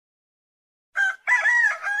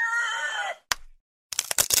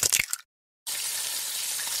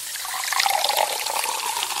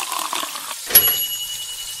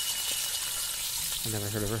Never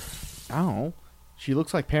heard of her. I don't know. She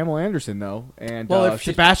looks like Pamela Anderson, though. And Well, if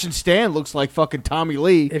Sebastian Stan looks like fucking Tommy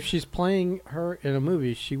Lee. If she's playing her in a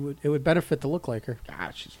movie, it would benefit to look like her.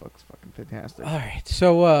 God, she's fucking fantastic. All right.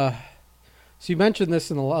 So you mentioned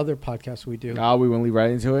this in the other podcast we do. We want to lead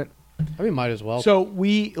right into it. I mean, might as well. So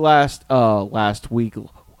we last week,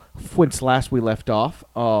 since last we left off,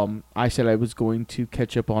 I said I was going to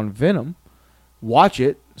catch up on Venom, watch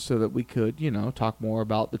it, so that we could, talk more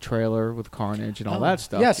about the trailer with Carnage and all that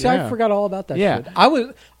stuff. Yeah, see, I forgot all about that shit.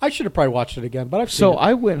 I should have probably watched it again, but I've seen it.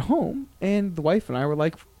 I went home, and the wife and I were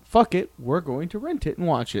like, fuck it, we're going to rent it and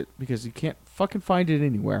watch it, because you can't fucking find it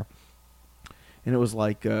anywhere. And it was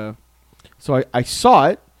like, so I saw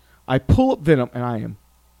it, I pull up Venom, and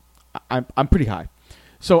I'm pretty high.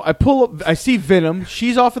 So I pull up, I see Venom,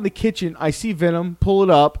 she's off in the kitchen, I see Venom, pull it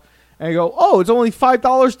up, and I go, oh, it's only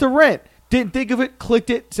 $5 to rent. Didn't think of it, clicked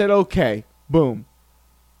it, said okay. Boom.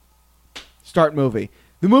 Start movie.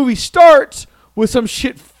 The movie starts with some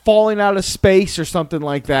shit falling out of space or something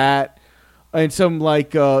like that. And some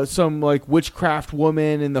witchcraft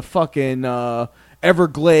woman in the fucking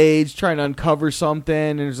Everglades trying to uncover something.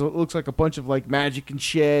 And it looks like a bunch of like magic and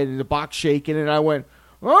shit and the box shaking. And I went,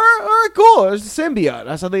 all right, cool. There's the symbiote.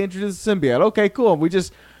 That's how they introduced the symbiote. Okay, cool.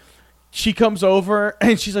 She comes over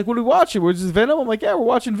and she's like, what are we watching? Is this Venom? I'm like, yeah, we're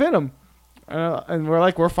watching Venom. And we're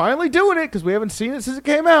like, we're finally doing it because we haven't seen it since it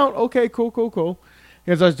came out. Okay, cool.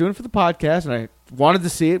 Because I was doing it for the podcast, and I wanted to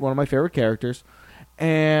see it, one of my favorite characters.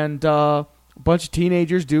 And a bunch of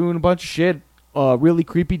teenagers doing a bunch of shit. Really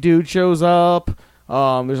creepy dude shows up.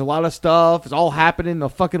 There's a lot of stuff. It's all happening. The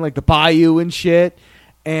fucking, like, the bayou and shit.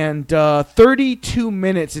 And 32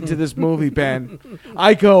 minutes into this movie, Ben,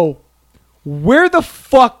 I go, where the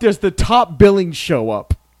fuck does the top billing show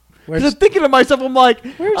up? Because I'm thinking to myself, I'm like,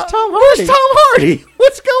 Where's Tom Hardy? Where's Tom Hardy?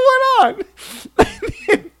 What's going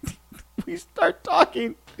on? We start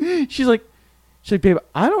talking. She's like, babe,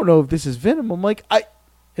 I don't know if this is Venom. I'm like,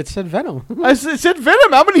 it said Venom. I said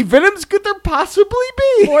Venom. How many Venoms could there possibly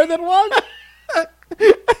be? More than one?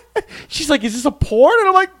 She's like, is this a porn? And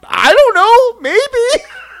I'm like, I don't know. Maybe.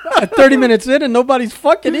 30 minutes in and nobody's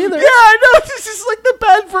fucking either. Yeah, I know. This is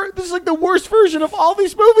like this is like the worst version of all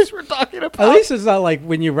these movies we're talking about. At least it's not like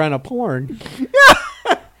when you rent a porn.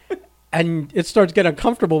 Yeah. And it starts getting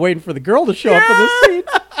uncomfortable waiting for the girl to show up in the scene.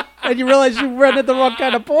 And you realize you rented the wrong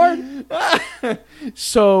kind of porn.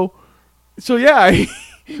 So yeah,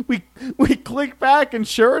 we click back and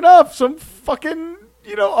sure enough, some fucking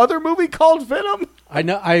other movie called Venom. I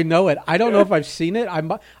know it. I don't know if I've seen it.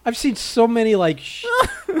 I've seen so many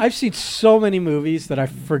I've seen so many movies that I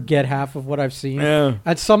forget half of what I've seen. Yeah.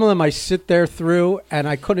 And some of them I sit there through and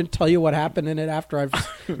I couldn't tell you what happened in it after I've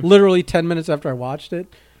literally 10 minutes after I watched it.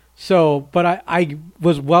 So, but I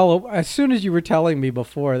was as soon as you were telling me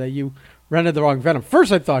before that you rented the wrong Venom.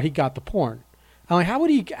 First I thought he got the porn. I'm like, how would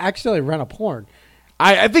he accidentally rent a porn?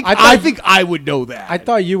 I think I would know that. I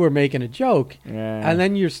thought you were making a joke. Yeah. And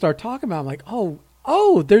then you start talking about it, I'm like,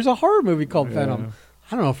 oh, there's a horror movie called Venom.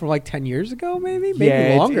 I don't know, from like 10 years ago, maybe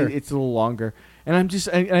longer. It's a little longer. And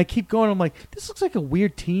I keep going. I'm like, this looks like a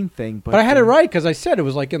weird teen thing. But I had it right because I said it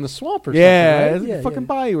was like in the swamp or something. Something, right? Fucking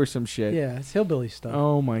bayou or some shit. Yeah, it's hillbilly stuff.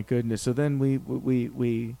 Oh my goodness. So then we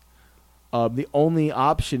the only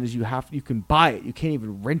option is you can buy it. You can't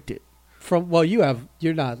even rent it.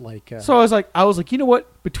 You're not like. So I was like, you know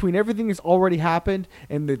what? Between everything that's already happened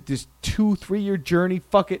and this 2-3 year journey,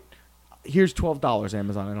 fuck it. Here's $12,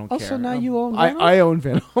 Amazon. I don't care. Also, now you own Venom? I own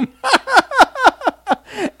Venom.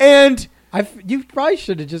 And you probably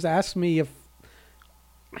should have just asked me if.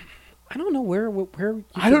 I don't know where.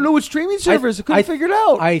 I don't know what streaming service. I couldn't figure it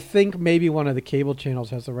out. I think maybe one of the cable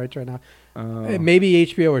channels has the rights right now. Maybe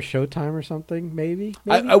HBO or Showtime or something. Maybe.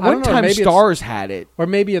 At one time, Stars had it, or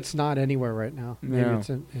maybe it's not anywhere right now. Maybe it's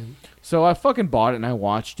in. So I fucking bought it and I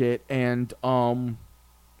watched it, and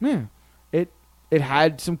yeah, it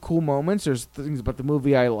had some cool moments. There's things about the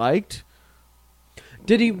movie I liked.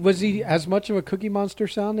 Was he as much of a Cookie Monster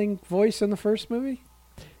sounding voice in the first movie?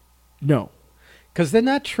 No. Because in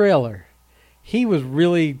that trailer, he was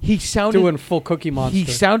really doing full Cookie Monster. He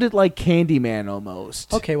sounded like Candyman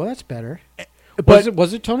almost. Okay, well, that's better. But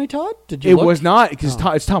was it Tony Todd? Did you look? Was not, because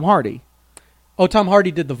it's Tom Hardy. Oh, Tom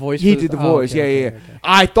Hardy did the voice. He did the voice, okay, yeah. Okay.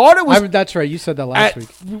 I thought it was... That's right, you said that last week.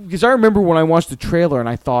 Because I remember when I watched the trailer and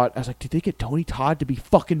I was like, did they get Tony Todd to be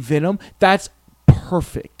fucking Venom? That's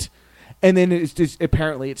perfect. And then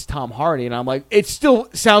apparently it's Tom Hardy, and I'm like, it still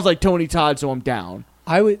sounds like Tony Todd, so I'm down.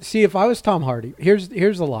 I would see if I was Tom Hardy. Here's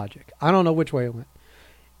the logic. I don't know which way it went.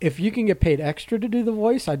 If you can get paid extra to do the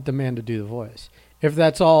voice, I'd demand to do the voice. If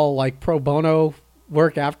that's all like pro bono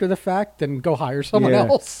work after the fact, then go hire someone Yeah.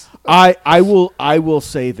 else. I will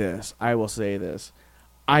say this.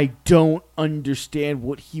 I don't understand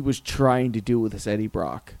what he was trying to do with this Eddie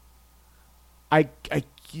Brock.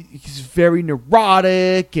 He's very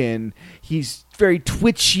neurotic and he's very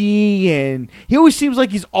twitchy and he always seems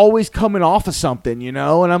like he's always coming off of something, you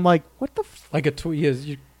know? And I'm like, what the Like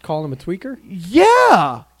you call him a tweaker?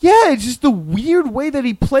 Yeah. Yeah, it's just the weird way that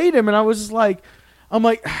he played him and I was just like,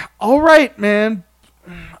 all right, man.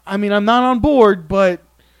 I mean, I'm not on board, but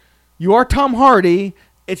you are Tom Hardy.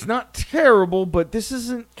 It's not terrible, but this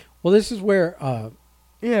isn't. Well, this is where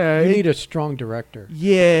you need a strong director.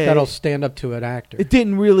 Yeah, that'll stand up to an actor. It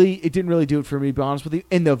didn't really do it for me, to be honest with you.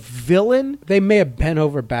 And the villain, they may have bent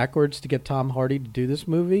over backwards to get Tom Hardy to do this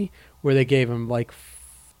movie, where they gave him like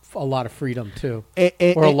a lot of freedom too,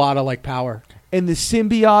 or a lot of like power. And the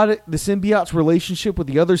symbiote's relationship with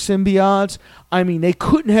the other symbiotes. I mean, they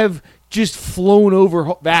couldn't have just flown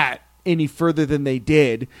over that any further than they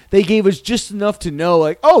did. They gave us just enough to know,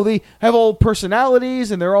 like, oh, they have all personalities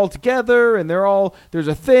and they're all together and there's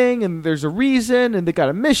a thing and there's a reason and they got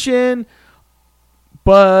a mission.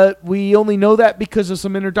 But we only know that because of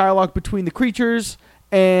some inner dialogue between the creatures,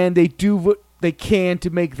 and they do what they can to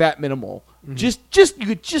make that minimal. Mm-hmm.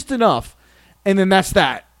 Just enough. And then that's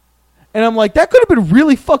that. And I'm like, that could have been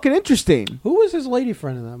really fucking interesting. Who was his lady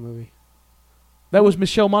friend in that movie? That was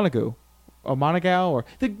Michelle Monaghan. Or Monaghan, or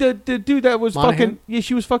the dude that was Monaghan? fucking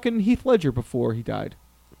she was fucking Heath Ledger before he died.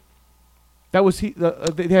 That was they had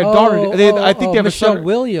a daughter. I think they have Michelle a son.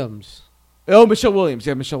 Williams. Oh, Michelle Williams.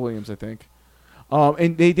 Yeah, Michelle Williams. I think.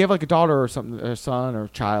 And they have like a daughter or something, a son or a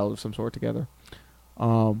child of some sort together.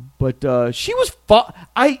 But she was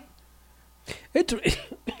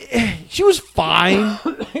she was fine.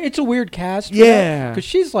 It's a weird cast. Yeah, because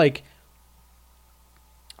she's like.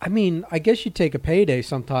 I mean, I guess you take a payday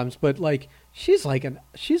sometimes, but like she's like an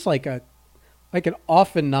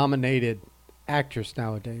often nominated actress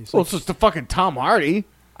nowadays. Well, Like, it's just the fucking Tom Hardy.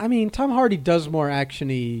 I mean, Tom Hardy does more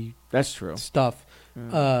actiony. That's true. Stuff.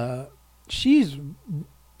 Yeah. She's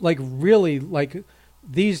like really like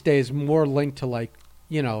these days more linked to like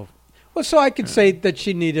well, so I could say that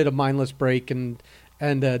she needed a mindless break and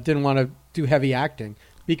didn't want to do heavy acting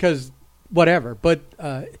because whatever. But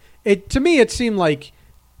to me it seemed like.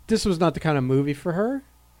 This was not the kind of movie for her.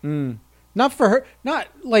 Not for her. Not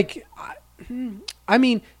like. I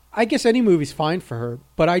mean, I guess any movie's fine for her,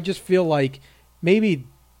 but I just feel like maybe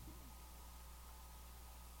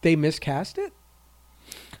they miscast it.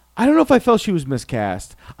 I don't know if I felt she was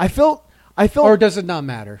miscast. I felt. Or does it not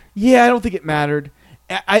matter? Yeah, I don't think it mattered.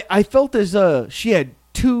 I felt as she had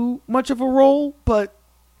too much of a role, but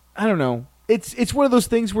I don't know. It's one of those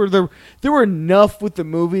things where there were enough with the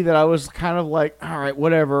movie that I was kind of like, all right,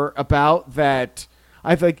 whatever about that.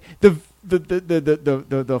 I think the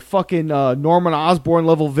fucking Norman Osborn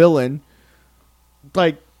level villain,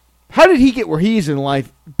 like, how did he get where he is in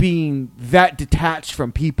life, being that detached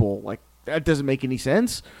from people? Like, that doesn't make any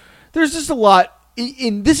sense. There's just a lot,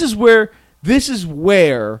 and this is where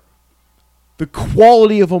the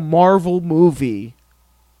quality of a Marvel movie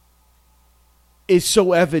is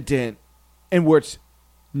so evident. And where it's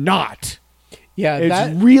not. Yeah,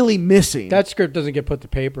 it's really missing. That script doesn't get put to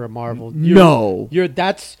paper at Marvel.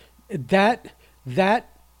 That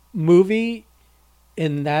movie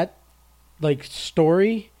in that like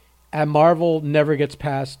story at Marvel never gets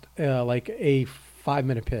past like a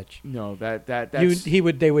 5-minute pitch. No, that's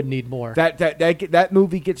they would need more. That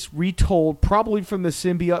movie gets retold probably from the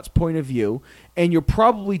symbiote's point of view, and you're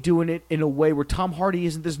probably doing it in a way where Tom Hardy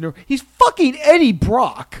isn't this he's fucking Eddie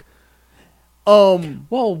Brock.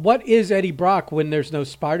 Well, what is Eddie Brock when there's no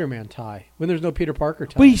Spider-Man tie? When there's no Peter Parker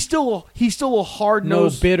tie? But he's still a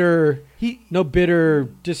hard-nosed... No bitter,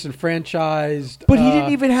 disenfranchised... But he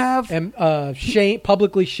didn't even have...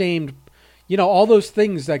 publicly shamed... all those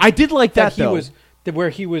things that... I did like that, though.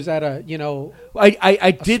 Where he was at a,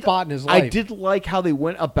 spot in his life. I did like how they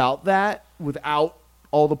went about that without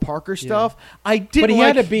all the Parker stuff. Yeah. But he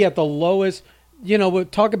had to be at the lowest... we're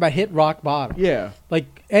talking about hit rock bottom. Yeah.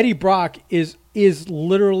 Like, Eddie Brock is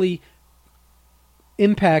literally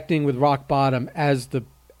impacting with rock bottom as the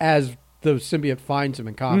symbiote finds him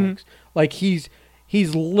in comics. Mm-hmm. Like, he's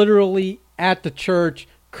literally at the church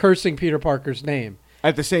cursing Peter Parker's name.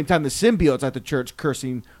 At the same time, the symbiote's at the church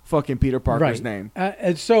cursing fucking Peter Parker's name.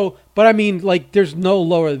 And so, but I mean, like, there's no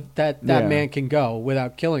lower that man can go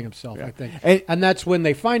without killing himself, I think. And that's when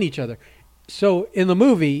they find each other. So, in the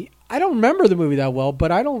movie... I don't remember the movie that well,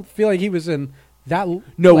 but I don't feel like he was in that.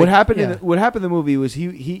 No, what happened in the movie was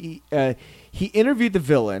he interviewed the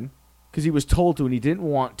villain, because he was told to and he didn't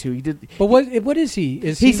want to. He did. But what is he?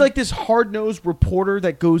 He's like this hard-nosed reporter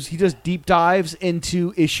that goes. He does deep dives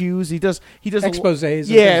into issues. He does exposés.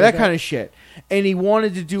 Yeah, that kind of shit. And he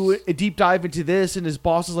wanted to do a deep dive into this, and his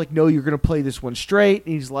boss is like, "No, you're going to play this one straight."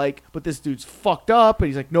 And he's like, "But this dude's fucked up." And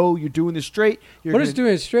he's like, "No, you're doing this straight." What does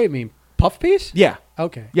doing it straight mean? Puff piece? Yeah.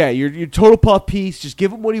 Okay. Yeah, you're total puff piece. Just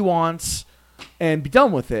give him what he wants and be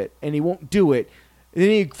done with it. And he won't do it. And then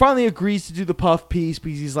he finally agrees to do the puff piece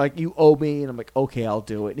because he's like, "You owe me." And I'm like, "Okay, I'll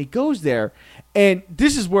do it." And he goes there. And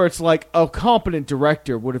this is where it's like a competent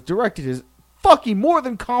director would have directed his fucking more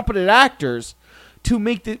than competent actors to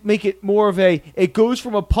make it more of it goes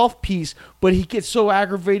from a puff piece, but he gets so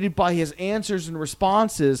aggravated by his answers and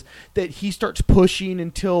responses that he starts pushing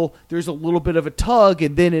until there's a little bit of a tug,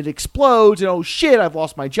 and then it explodes, and oh shit, I've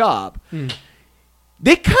lost my job.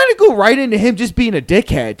 They kind of go right into him just being a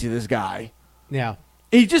dickhead to this guy. Yeah.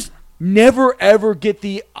 And you just never ever get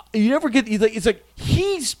it's like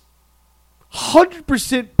he's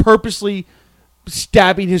 100% purposely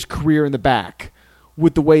stabbing his career in the back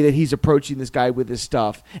with the way that he's approaching this guy with his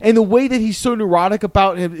stuff. And the way that he's so neurotic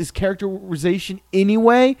about his characterization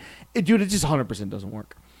anyway, dude, it just 100% doesn't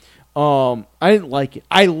work. I didn't like it.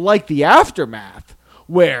 I like the aftermath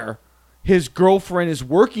where his girlfriend is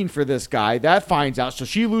working for this guy. That finds out, so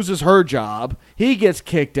she loses her job. He gets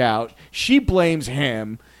kicked out. She blames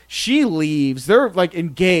him. She leaves. They're like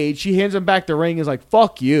engaged. She hands him back the ring and is like,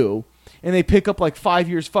 "Fuck you." And they pick up like 5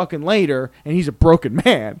 years fucking later, and he's a broken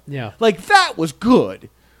man. Yeah. Like, that was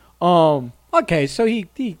good. Okay, so he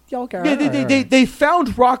okay. They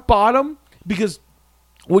found rock bottom because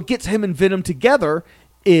what gets him and Venom together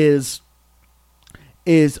is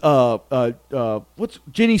what's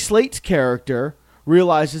Jenny Slate's character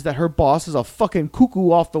realizes that her boss is a fucking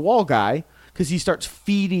cuckoo off the wall guy because he starts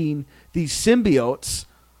feeding these symbiotes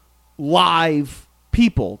live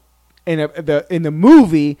people. And in the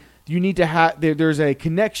movie, you need to have there's a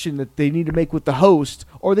connection that they need to make with the host,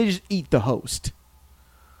 or they just eat the host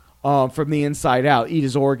from the inside out, eat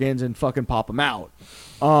his organs and fucking pop him out.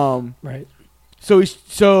 Right. So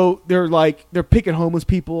they're picking homeless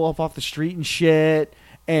people off the street and shit.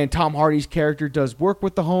 And Tom Hardy's character does work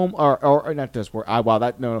with the or not does work.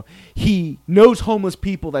 He knows homeless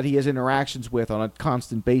people that he has interactions with on a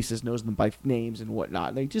constant basis, knows them by names and whatnot.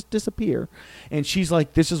 And they just disappear. And she's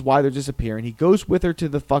like, this is why they're disappearing. He goes with her to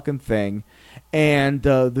the fucking thing. And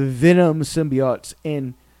the Venom symbiotes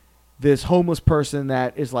in this homeless person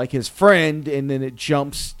that is like his friend. And then it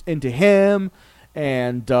jumps into him.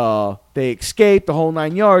 And they escape the whole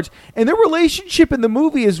 9 yards. And their relationship in the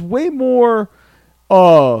movie is way more...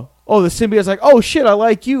 the symbiote's like, "Oh shit, I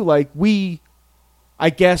like you." Like I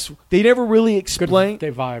guess they never really explain.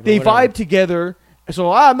 They vibe. They vibe together. So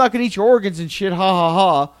I'm not gonna eat your organs and shit. Ha ha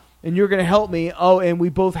ha. And you're gonna help me. Oh, and we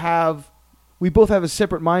both have a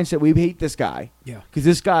separate mindset. We hate this guy. Yeah. Because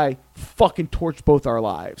this guy fucking torched both our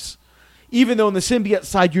lives. Even though on the symbiote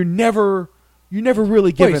side, you're never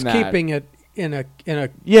really given he's that. Keeping it in a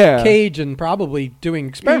Yeah. cage and probably doing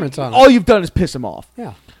experiments on it. All you've done is piss him off.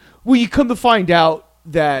 Yeah. Well, you come to find out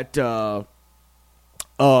that the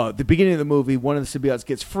beginning of the movie, one of the symbiotes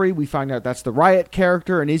gets free. We find out that's the Riot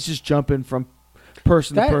character, and he's just jumping from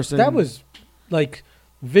person to person. That was, like,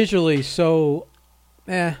 visually so,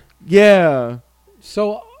 yeah,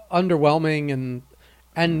 so underwhelming, and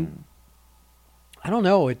I don't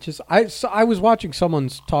know. It just I was watching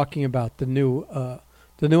someone's talking about the new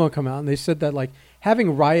one come out, and they said that like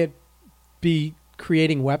having Riot be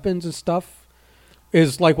creating weapons and stuff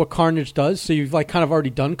is like what Carnage does. So you've like kind of already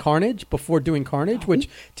done Carnage before doing Carnage, which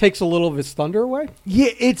takes a little of his thunder away.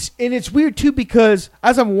 Yeah, it's weird too because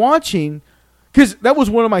as I'm watching, because that was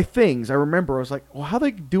one of my things. I remember I was like, well, how are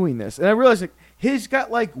they doing this? And I realized like he's got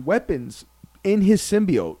like weapons in his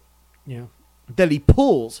symbiote. Yeah. That he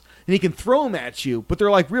pulls and he can throw them at you, but they're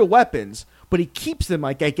like real weapons. But he keeps them,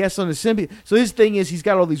 like I guess, on his symbiote. So his thing is, he's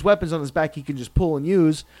got all these weapons on his back he can just pull and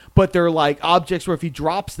use. But they're like objects where if he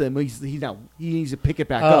drops them, he needs to pick it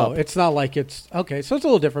back up. Oh, it's not like it's okay. So it's a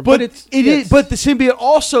little different, but it is. But the symbiote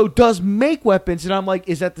also does make weapons, and I'm like,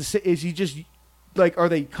 is he just like? Are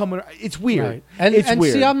they coming? It's weird. Right. And it's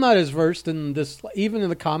weird. See, I'm not as versed in this. Even in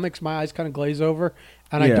the comics, my eyes kind of glaze over,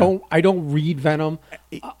 and Yeah. I don't read Venom.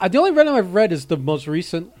 The only Venom I've read is the most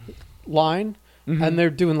recent line. Mm-hmm. And they're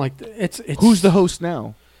doing like it's. Who's the host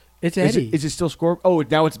now? It's Eddie. Is it still Scorpion? Oh,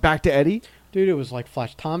 now it's back to Eddie. Dude, it was like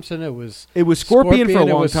Flash Thompson. It was Scorpion for a long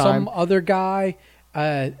it was time. Some other guy.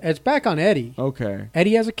 It's back on Eddie. Okay.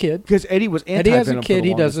 Eddie has a kid. Because Eddie was anti-Venom. Eddie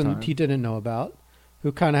has a kid. Time. He didn't know about.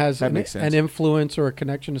 Who kind of has an influence or a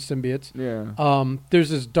connection to symbiotes. Yeah. There's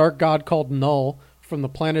this dark god called Null from the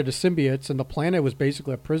planet of symbiotes, and the planet was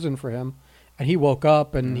basically a prison for him. And he woke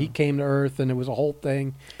up, and he came to Earth, and it was a whole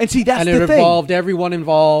thing. And see, that's and the it thing. involved everyone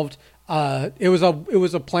involved. It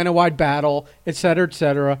was a planet-wide battle, et cetera, et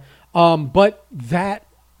cetera. But the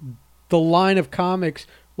line of comics,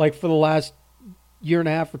 like for the last year and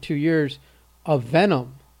a half or 2 years, of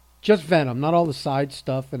Venom, just Venom, not all the side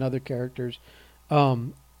stuff and other characters,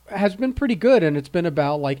 has been pretty good. And it's been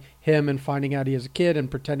about like him and finding out he is a kid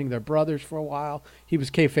and pretending they're brothers for a while. He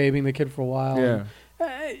was kayfabing the kid for a while. Yeah.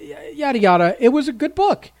 And, yada yada. It was a good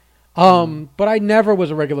book. But I never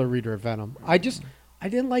was a regular reader of Venom. I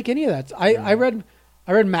didn't like any of that. I read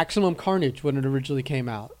Maximum Carnage when it originally came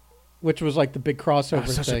out, which was like the big crossover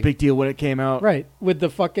Such thing. a big deal when it came out. Right, with the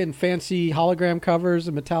fucking fancy hologram covers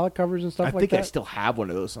and metallic covers and stuff like that. I think I still have one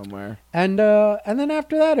of those somewhere. And then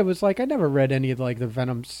after that, it was like I never read any of like the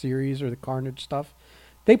Venom series or the Carnage stuff.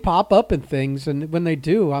 They pop up in things, and when they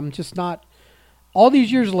do, I'm just not. All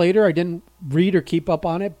these years later, I didn't read or keep up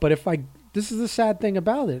on it. But this is the sad thing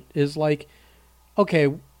about it is like,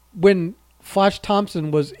 okay, when Flash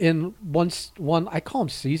Thompson was in one, I call them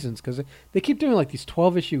seasons because they keep doing like these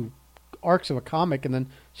 12-issue arcs of a comic and then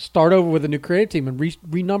start over with a new creative team and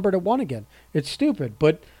renumbered at one again. It's stupid,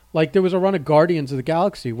 but like there was a run of Guardians of the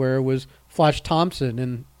Galaxy where it was Flash Thompson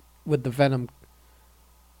and with the Venom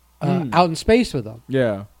out in space with them.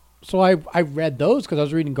 Yeah. So I read those because I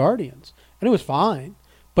was reading Guardians and it was fine,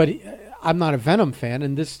 but I'm not a Venom fan,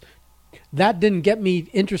 and that didn't get me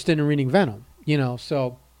interested in reading Venom.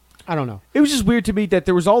 So I don't know. It was just weird to me that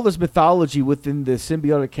there was all this mythology within the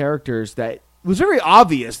symbiotic characters that was very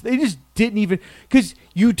obvious. They just didn't even... Because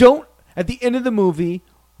you don't... At the end of the movie,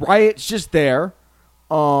 Riot's just there.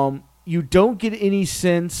 You don't get any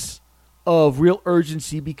sense of real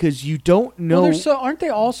urgency because you don't know... Well, aren't they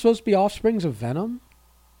all supposed to be offsprings of Venom?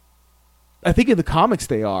 I think in the comics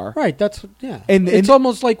they are. Right, that's... Yeah. And it's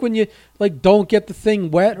almost like when you don't get the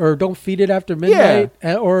thing wet or don't feed it after midnight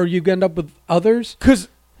or you end up with others. Because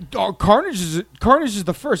Carnage is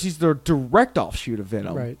the first. He's the direct offshoot of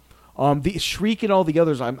Venom. Right. The Shriek and all the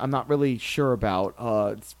others, I'm not really sure about.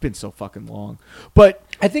 It's been so fucking long, but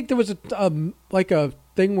I think there was a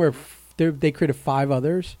thing where they created 5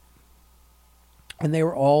 others, and they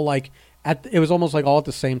were all like it was almost like all at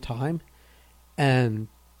the same time, and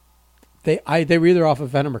they were either off of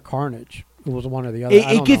Venom or Carnage. It was one or the other.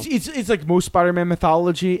 It's like most Spider-Man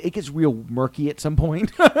mythology. It gets real murky at some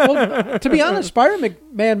point. Well, to be honest,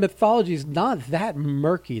 Spider-Man mythology is not that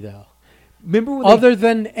murky though. Remember when other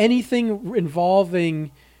than anything involving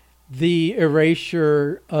the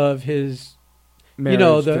erasure of his,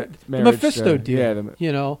 the Mephisto deal.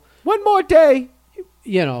 Yeah, one more day,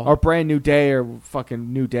 or brand new day, or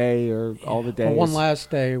fucking new day, or all the days. Or one last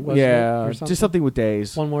day, wasn't it? Or something? Just something with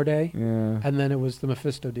days. One more day, yeah, and then it was the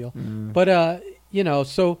Mephisto deal. But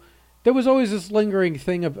so there was always this lingering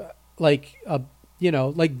thing of like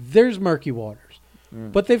there's murky waters.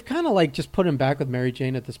 But they've kind of just put him back with Mary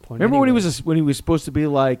Jane at this point. Remember when he was supposed to be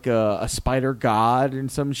like a spider god and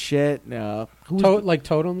some shit, like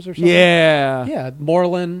totems or something? Yeah,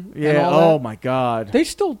 Morlun. Yeah. And all my god. They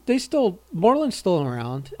still Morlun's still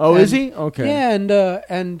around. Oh, is he? Okay. Yeah,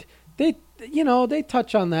 and they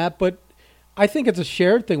touch on that, but I think it's a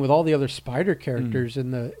shared thing with all the other spider characters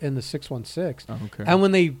in the 616. Oh, okay. And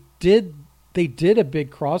when they did a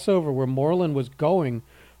big crossover where Morlun was going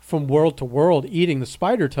from world to world eating the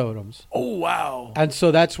spider totems. Oh wow. And so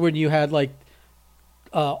that's when you had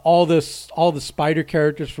all the spider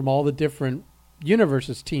characters from all the different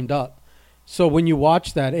universes teamed up. So when you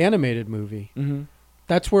watch that animated movie,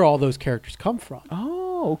 that's where all those characters come from.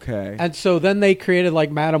 Oh, okay. And so then they created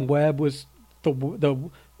Madam Web was the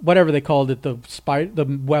whatever they called it, the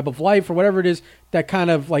web of life or whatever it is that kind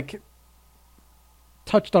of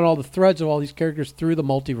touched on all the threads of all these characters through the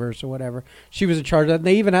multiverse or whatever. She was in charge of that. And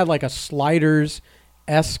they even had a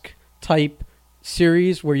Sliders-esque type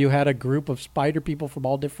series where you had a group of spider people from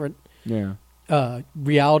all different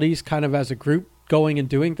realities kind of as a group going and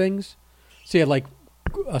doing things. So you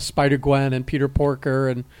had Spider-Gwen and Peter Porker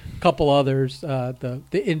and a couple others, the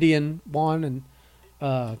Indian one. And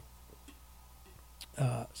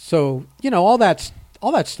so, all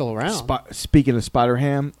that's still around. Speaking of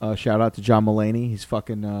Spider-Ham, shout out to John Mulaney. He's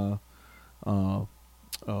fucking,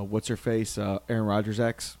 what's her face? Aaron Rodgers'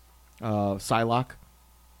 ex, Psylocke.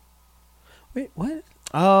 Wait, what?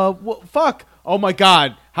 Fuck. Oh my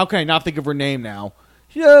god. How can I not think of her name now?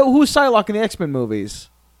 Who's Psylocke in the X-Men movies?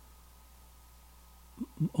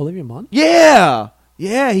 Olivia Munn? Yeah.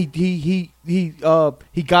 Yeah, he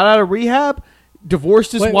got out of rehab,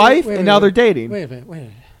 divorced his wife, and now they're dating. Wait a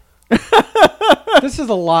minute. This is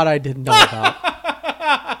a lot I didn't know about.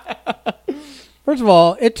 First of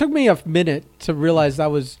all, it took me a minute to realize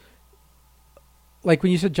that was like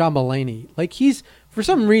when you said John Mulaney. Like for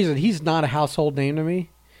some reason he's not a household name to me.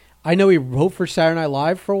 I know he wrote for Saturday Night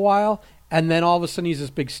Live for a while, and then all of a sudden he's this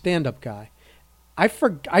big stand-up guy. I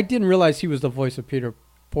didn't realize he was the voice of Peter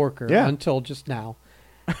Porker until just now.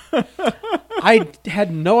 I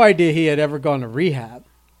had no idea he had ever gone to rehab.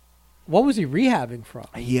 What was he rehabbing from?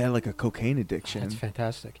 He had like a cocaine addiction. That's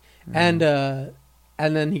fantastic. And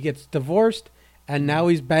then he gets divorced, and now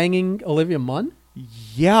he's banging Olivia Munn?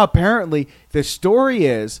 Yeah, apparently the story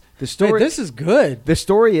is Hey, this is good. The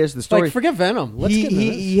story. Like, forget Venom. Let's get into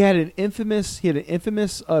this. He had an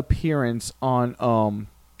infamous appearance on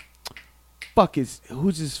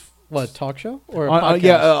who's his talk show or a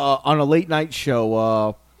podcast? On a late night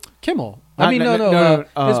show. Kimmel. No,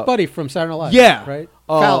 his buddy from Saturday Night Live. Yeah, right.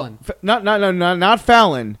 Fallon. Not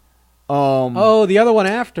Fallon. The other one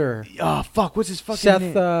after. What's his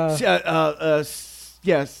fucking name?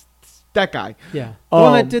 Yes. That guy. Yeah. The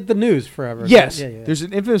one that did the news forever. Yes. Yeah. There's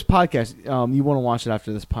an infamous podcast. You want to watch it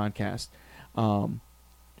after this podcast.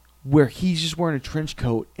 Where he's just wearing a trench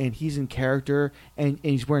coat and he's in character and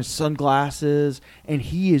he's wearing sunglasses and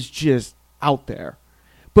he is just out there.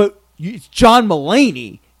 But it's John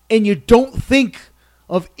Mulaney and you don't think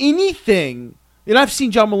of anything. And I've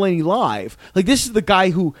seen John Mulaney live. Like, this is the guy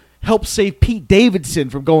who helped save Pete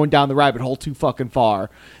Davidson from going down the rabbit hole too fucking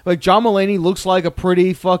far. Like, John Mulaney looks like a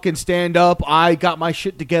pretty fucking stand-up, I got my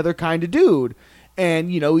shit together kind of dude.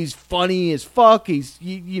 And, he's funny as fuck. He's,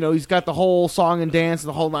 he's got the whole song and dance and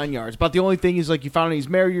the whole 9 yards. But the only thing is, like, you found out he's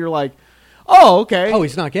married, you're like, oh, okay. Oh,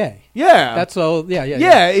 he's not gay. Yeah. That's so, yeah.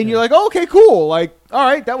 And you're like, oh, okay, cool. Like, all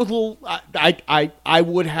right, that was a little,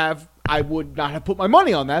 I would not have put my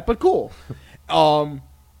money on that, but cool.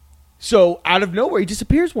 So out of nowhere, he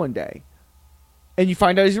disappears one day. And you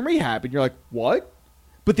find out he's in rehab. And you're like, what?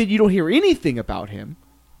 But then you don't hear anything about him.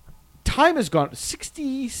 Time has gone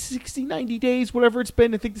 60, 90 days, whatever it's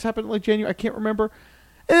been. I think this happened in like January. I can't remember.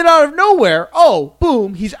 And then out of nowhere,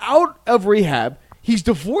 boom, he's out of rehab. He's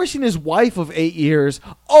divorcing his wife of 8 years.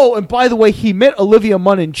 Oh, and by the way, he met Olivia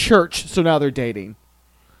Munn in church. So now they're dating.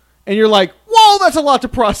 And you're like, whoa, that's a lot to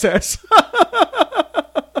process.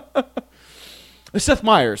 Seth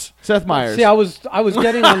Meyers. See, I was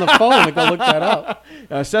getting on the phone to go look that up.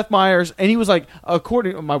 Seth Meyers, and he was like,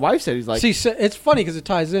 according to my wife said, he's like. See, it's funny because it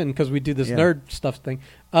ties in because we do this nerd stuff thing.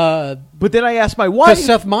 But then I asked my wife. Because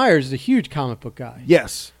Seth Meyers is a huge comic book guy.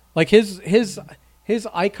 Yes. Like his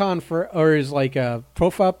icon or his like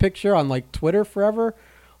profile picture on like Twitter forever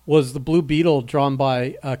was the Blue Beetle drawn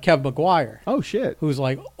by Kev McGuire. Oh shit! Who's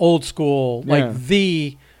like old school, like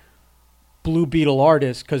the Blue Beetle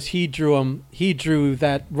artist because he drew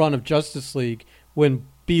that run of Justice League when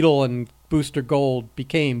Beetle and Booster Gold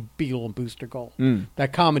became Beetle and Booster Gold.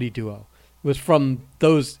 That comedy duo was from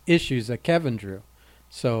those issues that Kevin drew.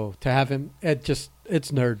 So to have him, it's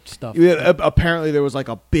nerd stuff. Yeah, apparently there was like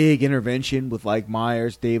a big intervention with like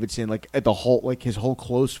Myers, Davidson, like at the whole like his whole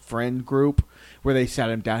close friend group where they sat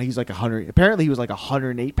him down. He's like 100. Apparently he was like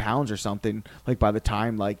 108 pounds or something. Like by the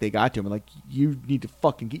time like they got to him, like you need to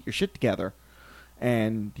fucking get your shit together.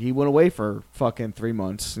 And he went away for fucking 3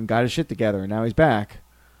 months and got his shit together, and now he's back.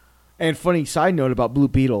 And funny side note about Blue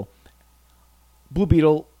Beetle. Blue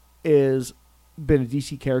Beetle is been a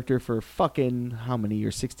DC character for fucking how many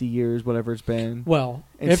years? 60 years, whatever it's been. Well,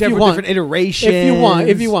 and several different iterations.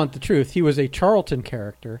 If you want the truth, he was a Charlton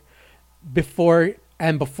character before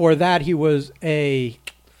that he was I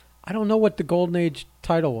don't know what the Golden Age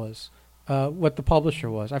title was. What the publisher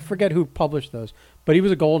was. I forget who published those, but he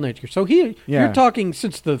was a Golden Age. So you're talking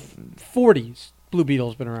since the 40s, Blue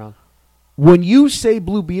Beetle's been around. When you say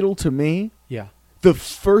Blue Beetle to me, yeah, the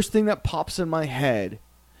first thing that pops in my head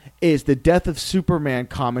is the Death of Superman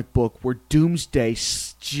comic book where Doomsday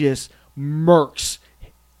just murks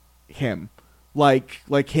him. Like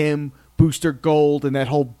him, Booster Gold, and that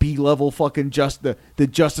whole B-level fucking the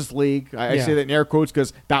Justice League. I say that in air quotes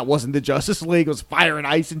because that wasn't the Justice League. It was Fire and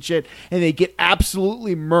Ice and shit. And they get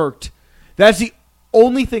absolutely murked. That's the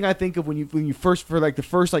only thing I think of when you first, for like the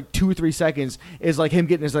first like 2 or 3 seconds, is like him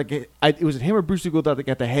getting his like, it was him or Booster Gold that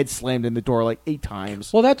got the head slammed in the door like 8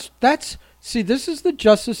 times. Well, that's see, this is the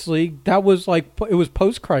Justice League. That was like, it was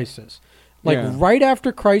post-Crisis. Like right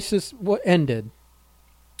after Crisis ended,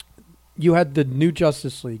 you had the new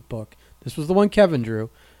Justice League book. This was the one Kevin drew.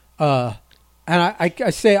 And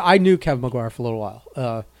I say I knew Kevin McGuire for a little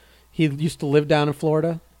while. He used to live down in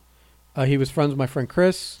Florida. He was friends with my friend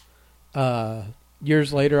Chris.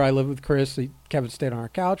 Years later, I lived with Chris. Kevin stayed on our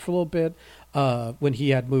couch for a little bit when he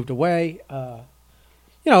had moved away.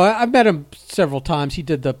 I've met him several times. He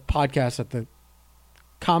did the podcast at the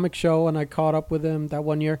comic show, and I caught up with him that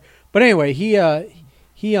one year. But anyway, he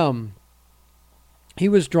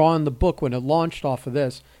was drawing the book when it launched off of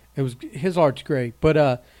this. It was his art's great,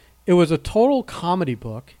 but it was a total comedy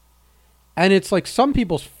book, and it's like some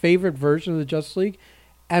people's favorite version of the Justice League.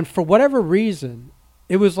 And for whatever reason,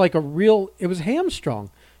 it was like it was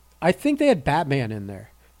hamstrung. I think they had Batman in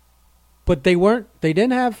there, but they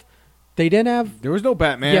didn't have. There was no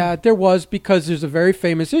Batman. Yeah, there was, because there's a very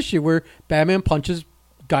famous issue where Batman punches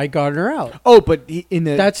Guy Gardner out. Oh, but in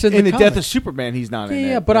the That's in the Death comic. of Superman, he's not in it.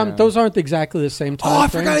 Yeah, but those aren't exactly the same time. Oh, I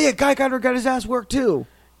frame. forgot. Yeah, Guy Gardner got his ass worked too.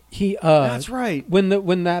 That's right. When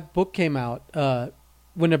that book came out,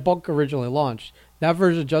 when the book originally launched, that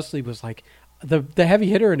version of Justice League was like the heavy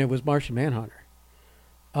hitter in it was Martian Manhunter.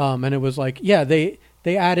 And it was like, yeah, they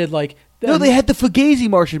added like No, they had the Fugazi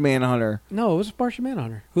Martian Manhunter. No, it was Martian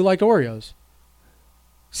Manhunter who liked Oreos.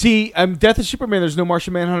 See, Death of Superman, there's no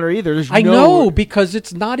Martian Manhunter either. I know, because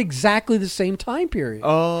it's not exactly the same time period.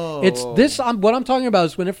 Oh. It's this. What I'm talking about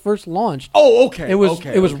is when it first launched. Oh, okay. It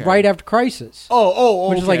was right after Crisis. Oh,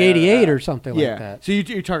 which is like 88 or something yeah. like that. So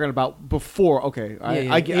you're talking about before. Okay.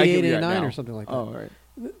 I get 88, you 89 now. or something like that. Oh, all right.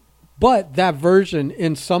 But that version,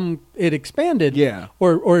 it expanded, Yeah.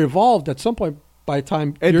 or evolved at some point. By the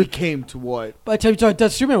time It became to what? By the time you talk Death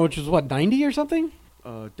of Superman, which was what, 90 or something?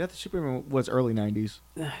 Death of Superman was early 90s.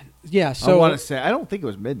 Yeah, so I want to say, I don't think it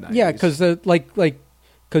was mid 90s. Yeah, because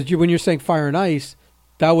when you're saying Fire and Ice,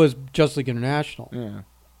 that was Justice League International. Yeah.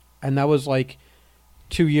 And that was like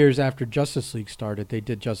 2 years after Justice League started. They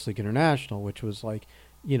did Justice League International, which was like,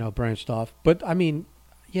 branched off. But I mean,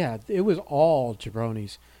 yeah, it was all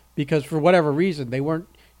jabronis, because for whatever reason they weren't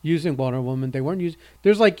using Wonder Woman. They weren't using.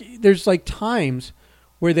 There's like times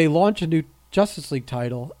where they launch a new Justice League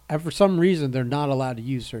title, and for some reason they're not allowed to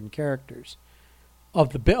use certain characters of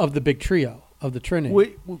the big trio of the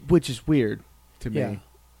Trinity, which is weird to me.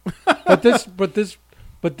 but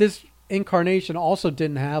this incarnation also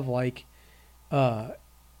didn't have like,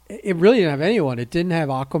 it really didn't have anyone. It didn't have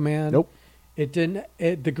Aquaman. Nope. It didn't.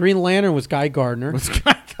 The Green Lantern was Guy Gardner.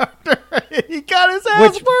 He got his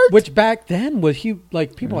ass worked. Which back then was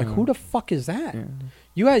people like, who the fuck is that?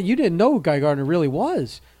 Yeah. You didn't know who Guy Gardner really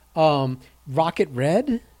was. Rocket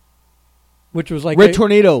Red, which was like Red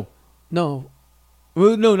Tornado. No,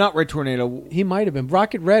 well, no, not Red Tornado. he might have been.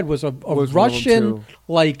 Rocket Red was a Russian,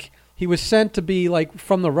 like he was sent to be like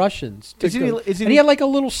from the Russians. And he had like a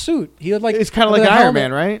little suit. He had like, it's kind of like Iron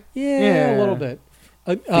Man, right? Yeah, a little bit.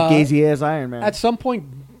 The gazy ass Iron Man. At some point,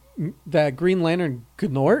 that Green Lantern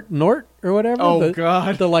Nort or whatever. Oh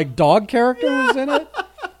God, the like dog character was in it.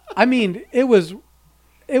 I mean, it was.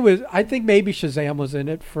 I think maybe Shazam was in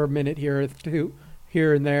it for a minute here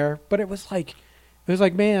and there, but it was like,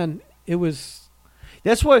 man, it was.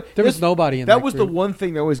 That's what there was nobody in that. That was the one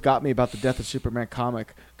thing that always got me about the Death of Superman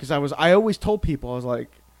comic, because I always told people, I was like,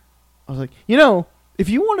 if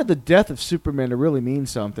you wanted the death of Superman to really mean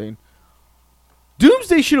something,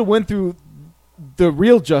 Doomsday should have went through the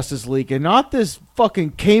real Justice League and not this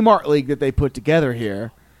fucking Kmart League that they put together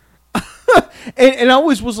here. and I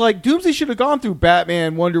always was like, Doomsday should have gone through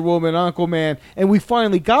Batman, Wonder Woman, Aquaman, and we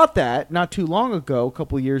finally got that not too long ago. A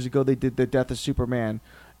couple of years ago, they did the Death of Superman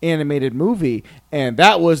animated movie, and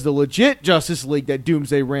that was the legit Justice League that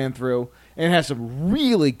Doomsday ran through, and has some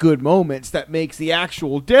really good moments that makes the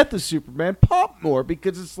actual Death of Superman pop more,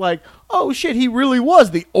 because it's like, oh shit, he really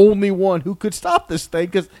was the only one who could stop this thing,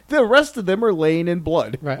 because the rest of them are laying in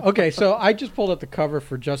blood. Right. Okay, so I just pulled up the cover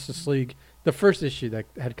for Justice League, the first issue that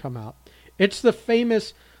had come out. It's the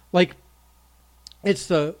famous, like, it's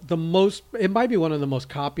the most, it might be one of the most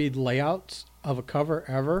copied layouts of a cover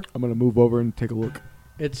ever. I'm going to move over and take a look.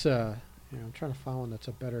 It's, I'm trying to find one that's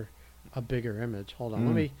a bigger image. Hold on.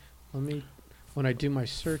 Let me, when I do my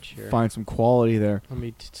search here. Find some quality there. Let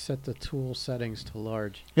me set the tool settings to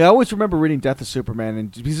large. Yeah, I always remember reading Death of Superman,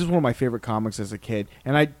 and this is one of my favorite comics as a kid,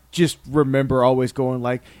 and I just remember always going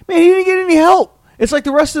like, man, he didn't get any help. It's like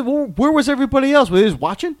the rest of where was everybody else? Were they just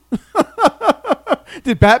watching?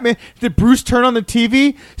 Did Bruce turn on the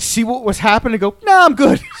TV, see what was happening, and go, nah, I'm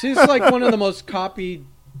good? See, it's like one of the most copied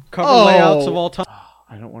cover layouts of all time.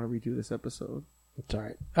 I don't want to redo this episode. It's all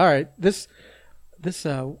right. All right. This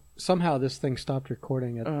somehow this thing stopped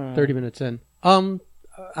recording at 30 minutes in. I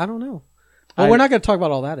don't know. Well, we're not going to talk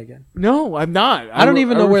about all that again. No, I'm not. I don't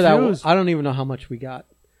even know where that was. I don't even know how much we got.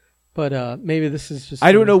 But maybe this is just...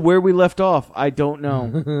 I don't know where we left off. I don't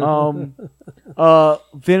know.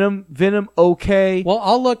 Venom, okay. Well,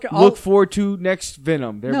 I'll look forward to next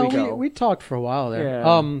Venom. There we go. We talked for a while there.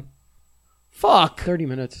 Yeah. Fuck. 30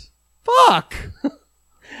 minutes. Fuck.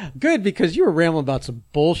 Good, because you were rambling about some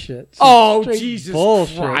bullshit. Oh, Jesus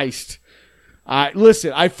bullshit. Christ.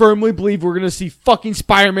 Listen, I firmly believe we're going to see fucking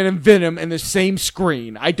Spider-Man and Venom in the same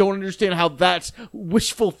screen. I don't understand how that's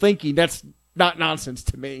wishful thinking. That's not nonsense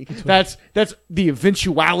to me. That's the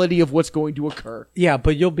eventuality of what's going to occur. Yeah,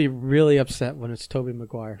 but you'll be really upset when it's Tobey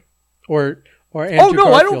Maguire. Or Andrew Garfield.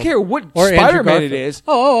 I don't care what Spider-Man it is.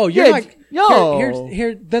 You're Yeah, not. no.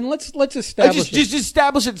 Here. Then let's establish. Just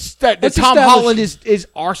establish it that Let's Tom establish- Holland is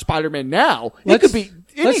our Spider-Man now. It Let's- could be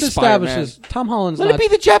any Let's establish Spider-Man. this. Tom Holland's Let not. it be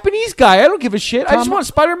the Japanese guy. I don't give a shit. I just Tom- want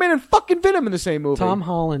Spider-Man and fucking Venom in the same movie. Tom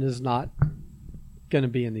Holland is not going to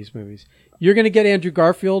be in these movies. You're going to get Andrew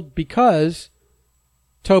Garfield because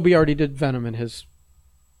Toby already did Venom in his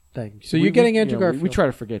thing. So you're getting Andrew Garfield. We try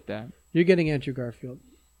to forget that. You're getting Andrew Garfield,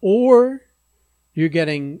 or you're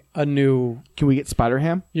getting a new. Can we get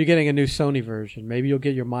Spider-Ham? You're getting a new Sony version. Maybe you'll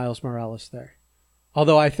get your Miles Morales there.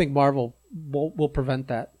 Although I think Marvel will prevent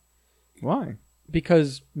that Why?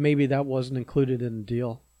 because maybe that wasn't included in the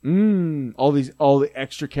deal. All the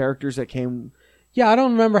extra characters that came. Yeah, I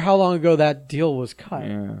don't remember how long ago that deal was cut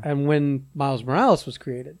Yeah. and when Miles Morales was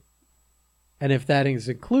created. And if that is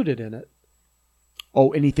included in it.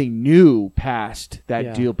 Oh, anything new past that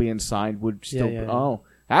Yeah. deal being signed would still. Yeah. Oh,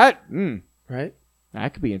 that. Right?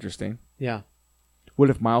 That could be interesting. Yeah. What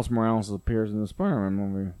if Miles Morales appears in the Spider-Man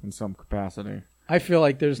movie in some capacity? I feel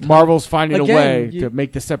like there's... Marvel's finding Again, a way you- to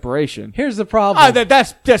make the separation. Here's the problem.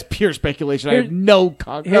 That's pure speculation. I have no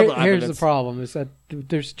Here's evidence. the problem is that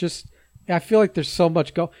there's just... I feel like there's so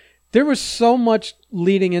much There was so much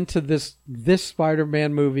leading into this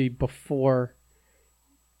Spider-Man movie before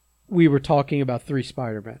we were talking about 3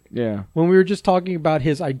 Spider-Man. Yeah. When we were just talking about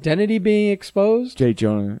his identity being exposed, J.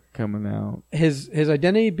 Jonah coming out. his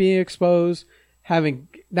identity being exposed,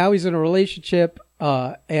 now he's in a relationship,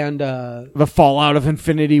 and The fallout of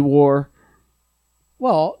Infinity War.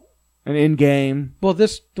 well, An Endgame.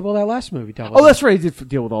 that last movie dealt with Oh, it. that's right. He did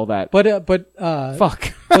deal with all that. But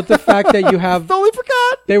Fuck. but the fact that you have Totally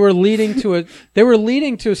forgot. they were leading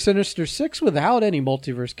to a Sinister Six without any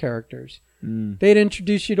multiverse characters. They'd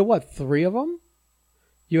introduce you to what, 3 of them?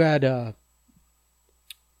 You had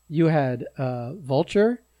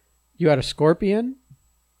Vulture, you had a Scorpion,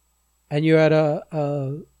 and you had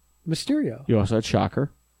a Mysterio You also had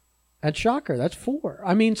Shocker. and Shocker. That's 4.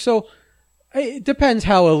 I mean, so it depends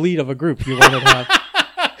how elite of a group you want to have.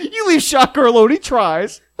 You leave Shocker alone. He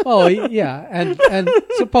tries. Oh yeah, and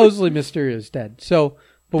supposedly Mysterio's dead. So,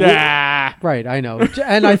 but right, I know,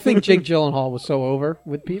 and I think Jake Gyllenhaal was so over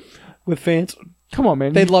with fans. Come on,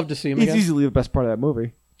 man. They'd love to see him He's again. easily the best part of that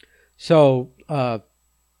movie. So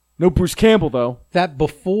No Bruce Campbell, though. that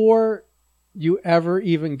before you ever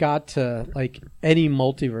even got to like any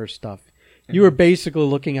multiverse stuff, you were basically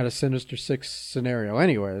looking at a Sinister Six scenario,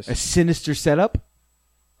 anyways. A sinister setup.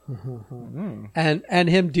 And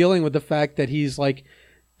him dealing with the fact that he's like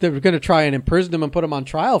they're going to try and imprison him and put him on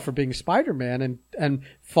trial for being Spider-Man and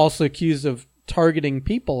falsely accused of targeting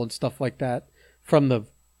people and stuff like that from the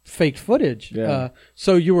fake footage. Yeah.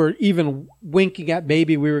 So you were even winking at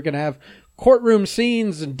maybe we were going to have courtroom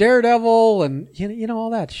scenes and Daredevil and you know all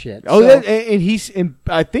that shit. Oh, So- and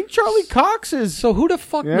I think Charlie Cox is. So who the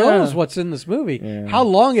fuck Yeah. knows what's in this movie? Yeah. How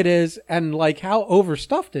long it is and like how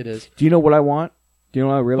overstuffed it is. Do you know what I want? Do you know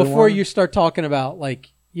what I really want? Before you start talking about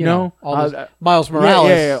like you know all this, Miles Yeah,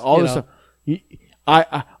 Morales, all you this know.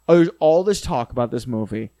 stuff. There's all this talk about this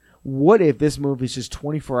movie. What if this movie is just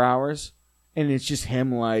 24 hours and it's just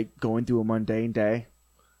him like going through a mundane day,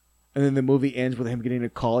 and then the movie ends with him getting a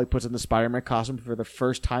call. He puts on the Spider-Man costume for the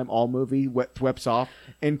first time. All movie whips off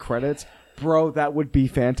in credits. Bro, that would be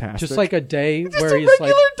fantastic. Just like a day just where a he's regular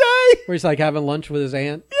like day. where he's like having lunch with his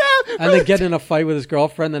aunt, Yeah, and then getting in a fight with his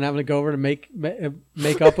girlfriend, then having to go over to make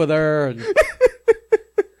up with her,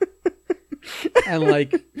 and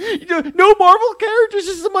like You know, no Marvel characters.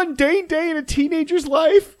 Just a mundane day in a teenager's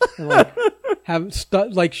life. and like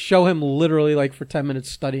like show him literally like for 10 minutes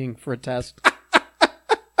studying for a test.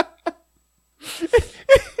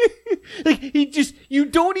 Like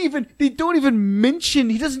they don't even mention.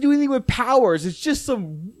 He doesn't do anything with powers. It's just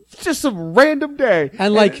some random day.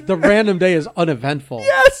 And like the random day is uneventful.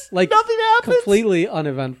 Yes, like nothing happens. completely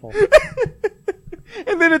uneventful.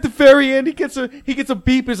 And then at the very end, he gets a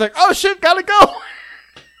beep. He's like, "Oh shit, gotta go."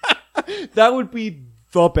 That would be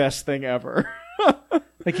the best thing ever.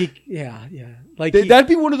 Like like That'd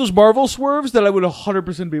be one of those Marvel swerves that I would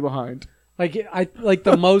 100% be behind. like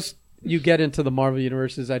the most you get into the Marvel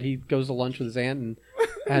universe is that he goes to lunch with his aunt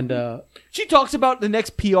and She talks about the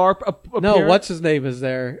next PR. no, what's his name is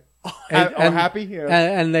there, Happy? Yeah.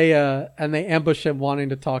 and they ambush him wanting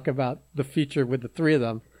to talk about the feature with the 3 of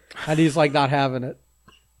them, and he's like not having it.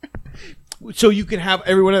 so you can have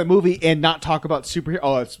everyone in the movie and not talk about superhero.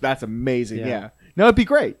 Oh, that's amazing. Yeah. No, it'd be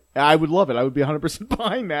great. I would love it. I would be 100%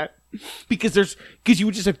 behind that because you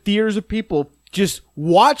would just have theaters of people just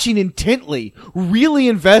watching intently, really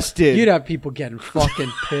invested. You'd have people getting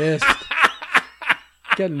fucking pissed,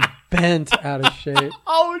 getting bent out of shape.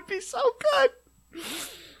 Oh, it'd be so good.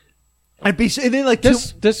 And then like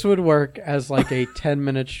this would work as like a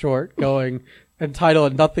 10-minute short going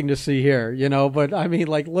entitled "Nothing to See Here," you know. But I mean,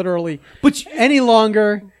 like literally, any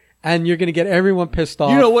longer, and you're gonna get everyone pissed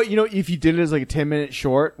off. You know what? You know, if you did it as like a 10-minute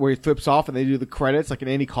short where he flips off and they do the credits like the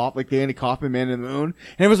Andy Kaufman Man in the Moon,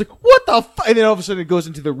 and everyone's like, "What the?" And then all of a sudden it goes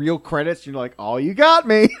into the real credits. And you're like, "Oh, you got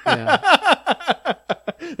me." Yeah.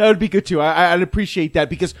 That would be good too. I'd appreciate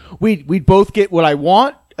that because we'd both get what I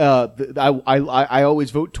want. I always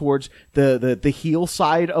vote towards the heel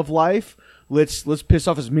side of life. Let's piss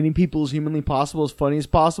off as many people as humanly possible, as funny as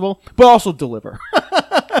possible, but also deliver.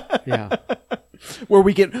 Yeah. Where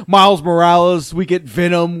we get Miles Morales, we get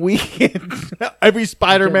Venom, we get every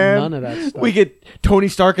Spider-Man. None of that stuff. We get Tony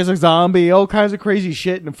Stark as a zombie, all kinds of crazy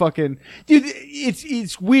shit, and fucking dude,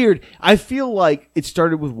 it's weird. I feel like it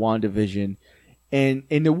started with WandaVision, and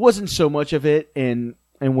there wasn't so much of it in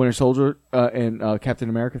Winter Soldier and Captain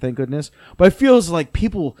America, thank goodness. But it feels like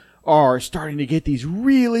people are starting to get these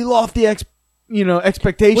really lofty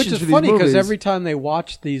expectations. Which is for funny because every time they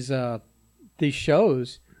watch these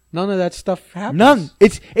shows, none of that stuff happens. None.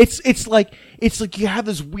 It's like you have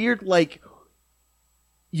this weird like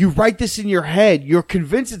you write this in your head. You're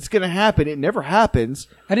convinced it's going to happen. It never happens.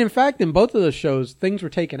 And in fact, in both of those shows, things were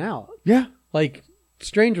taken out. Yeah. Like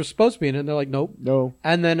Strange was supposed to be in it, and they're like, nope. No.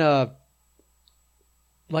 And then,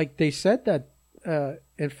 like they said that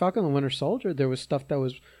in Falcon and the Winter Soldier, there was stuff that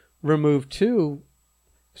was removed too.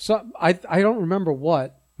 So I don't remember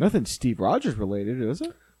what. Nothing Steve Rogers related, is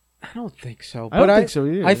it? I don't think so. I don't think so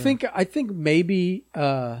either. I think maybe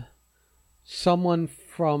someone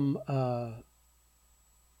from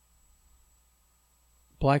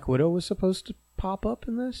Black Widow was supposed to pop up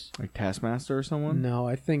in this. Like Taskmaster or someone? No,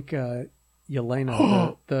 I think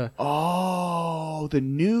Yelena, the the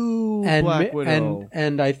new Black Widow.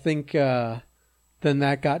 And I think then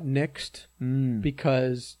that got nixed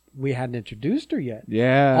because we hadn't introduced her yet.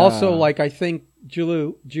 Yeah. Also, like I think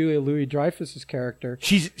Julia Louis-Dreyfus's character.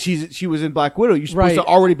 She was in Black Widow. You're supposed to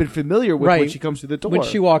already been familiar with when she comes to the door. When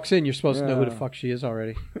she walks in, you're supposed to know who the fuck she is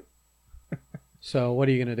already. So what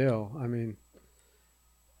are you gonna do? I mean,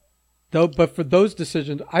 but for those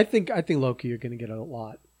decisions, I think Loki, you're gonna get a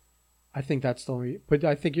lot. I think that's the only. But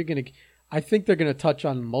I think they're gonna touch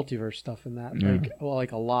on multiverse stuff in that,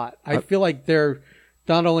 like a lot. I feel like they're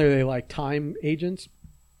not only are they like time agents,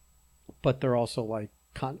 but they're also like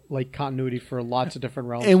continuity for lots of different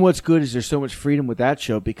realms. And what's good is there's so much freedom with that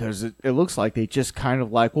show because it looks like they just kind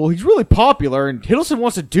of like, well, he's really popular and Hiddleston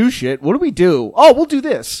wants to do shit. What do we do? Oh, we'll do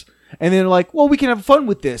this. And then like, well, we can have fun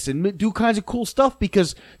with this and do kinds of cool stuff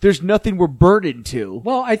because there's nothing we're burdened to.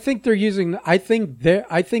 Well, I think they're using. I think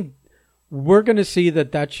we're going to see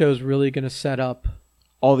that show's really going to set up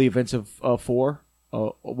all the events of 4.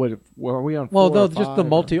 Where are we on? 4 well, or just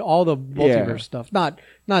 5, all the multiverse stuff, not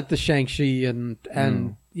the Shang-Chi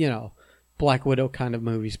and Black Widow kind of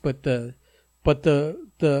movies, but the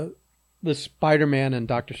Spider-Man and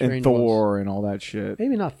Doctor Strange and Thor ones. And all that shit.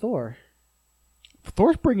 Maybe not Thor.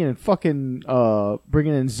 Thor's bringing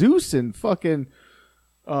in Zeus and fucking.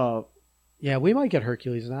 Yeah, we might get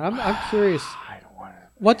Hercules in that. I'm curious. I don't want to.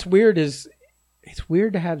 What's weird is it's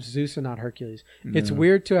weird to have Zeus and not Hercules. No. It's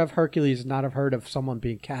weird to have Hercules and not have heard of someone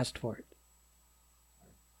being cast for it.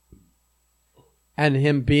 And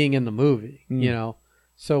him being in the movie,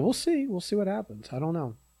 So we'll see. We'll see what happens. I don't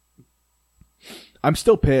know. I'm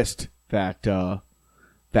still pissed that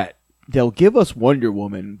they'll give us Wonder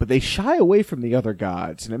Woman, but they shy away from the other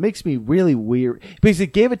gods, and it makes me really weird. Because they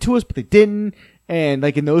gave it to us, but they didn't. And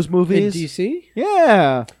like in those movies, in DC,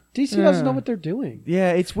 yeah, DC doesn't know what they're doing.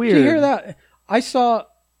 Yeah, it's weird. Did you hear that? I don't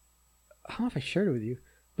know if I shared it with you,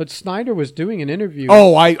 but Snyder was doing an interview.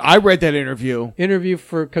 Oh, I read that interview.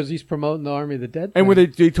 Because he's promoting the Army of the Dead. And where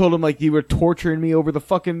they told him like you were torturing me over the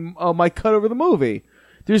fucking my cut over the movie.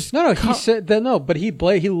 There's he said no, but he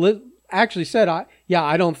actually said I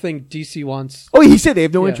don't think DC wants. Oh, he said they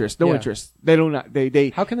have no interest. No interest. They don't.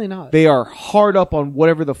 They. How can they not? They are hard up on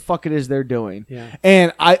whatever the fuck it is they're doing. Yeah.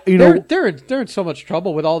 And they're in so much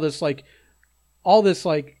trouble with all this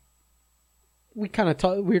we kind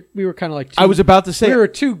of we were kind of like I was about to say we were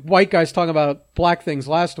two white guys talking about black things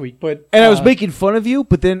last week, but I was making fun of you,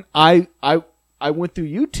 but then I went through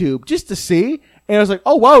YouTube just to see, And I was like,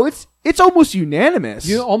 oh wow, it's almost unanimous.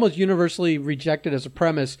 You almost universally rejected as a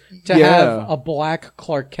premise to Yeah. have a black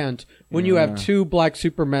Clark Kent when you have two black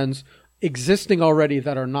Supermens existing already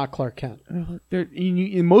that are not Clark Kent.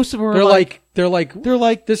 Most of them are They're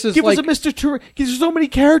like this is give us like, a Mr. Tour. There's so many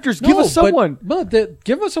characters. no, Give us someone. But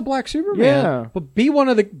give us a black Superman. Yeah. But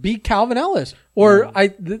be Calvin Ellis or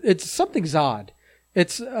it's something Zod.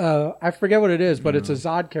 It's I forget what it is, but it's a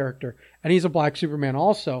Zod character, and he's a black Superman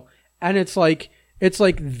also. And it's like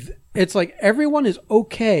everyone is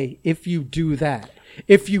okay if you do that.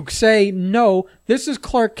 If you say no, this is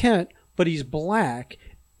Clark Kent, but he's black.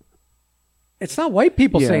 It's not white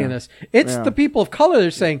people saying this. It's the people of color that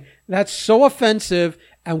are saying that's so offensive,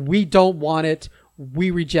 and we don't want it.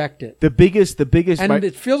 We reject it. The biggest, and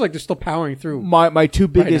it feels like they're still powering through. My two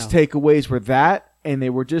biggest takeaways were that, and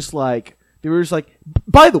they were just like,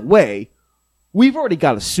 by the way, we've already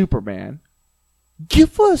got a Superman.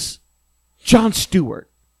 Give us Jon Stewart.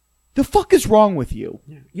 The fuck is wrong with you?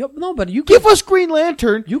 No, but you give us Green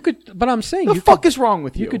Lantern. You could, but I'm saying the fuck is wrong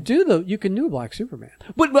with you? You could do Black Superman.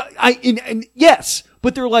 But yes,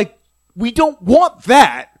 but they're like, we don't want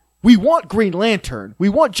that. We want Green Lantern. We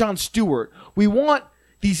want Jon Stewart. We want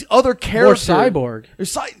these other characters. Or Cyborg.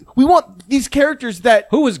 We want these characters that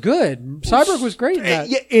who was good. Cyborg was great in that.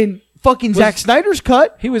 In fucking Zack Snyder's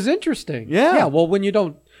cut, he was interesting. Yeah. Well, when you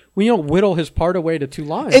don't whittle his part away to 2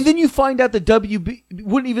 lines. And then you find out the WB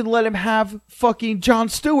wouldn't even let him have fucking Jon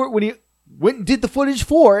Stewart when he went and did the footage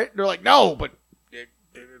for it. They're like, no, but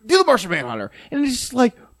do the Martian Manhunter. And it's just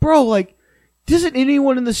like, bro, like, doesn't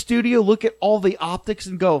anyone in the studio look at all the optics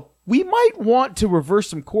and go, we might want to reverse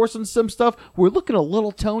some course on some stuff. We're looking a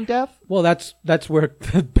little tone deaf. Well, that's where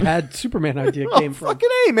the bad Superman idea came from. Fucking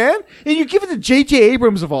A, man. And you give it to J.J.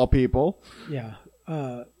 Abrams of all people. Yeah.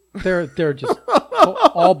 They're just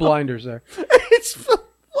all blinders there. It's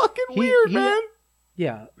fucking weird, man.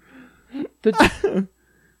 Yeah. The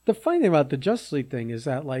funny thing about the Justice League thing is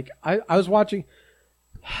that, like, I was watching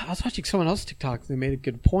someone else's TikTok. They made a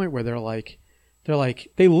good point where they're like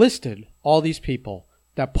they listed all these people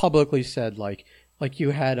that publicly said like you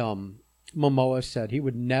had Momoa said he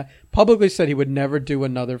would publicly said he would never do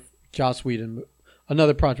another project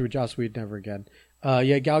with Joss Whedon ever again.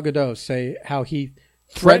 Gal Gadot say how he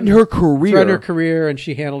threatened her career, and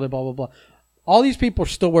she handled it. Blah blah blah. All these people are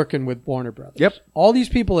still working with Warner Brothers. Yep. All these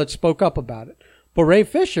people that spoke up about it. But Ray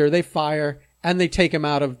Fisher, they fire and they take him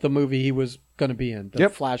out of the movie he was going to be in, the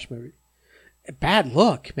Flash movie. Bad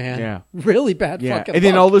look, man. Yeah. Really bad fucking and look.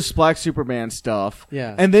 then all this Black Superman stuff.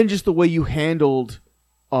 Yeah. And then just the way you handled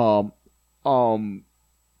the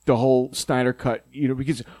whole Snyder cut,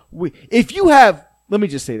 because let me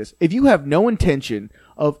just say this. If you have no intention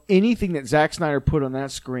of anything that Zack Snyder put on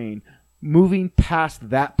that screen moving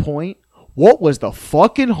past that point, what was the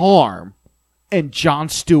fucking harm in Jon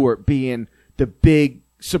Stewart being the big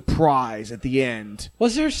surprise at the end?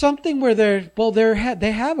 Was there something where they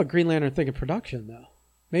have a Green Lantern thing in production though?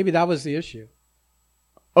 Maybe that was the issue.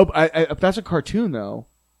 Oh, that's a cartoon though.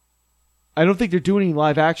 I don't think they're doing any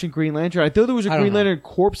live action Green Lantern. I thought there was a Green Lantern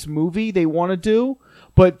Corpse movie they want to do,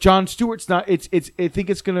 but Jon Stewart's not. I think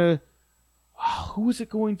it's gonna. Who is it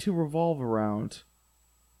going to revolve around?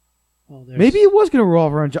 Well, maybe it was going to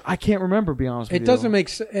revolve around. I can't remember. To be honest with you, it doesn't make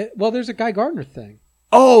sense. Well, there's a Guy Gardner thing.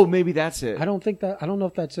 Oh, maybe that's it. I don't know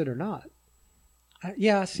if that's it or not.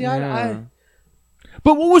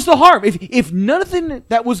 But what was the harm? If nothing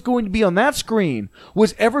that was going to be on that screen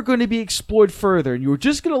was ever going to be explored further, and you were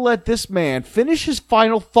just going to let this man finish his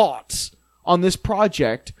final thoughts on this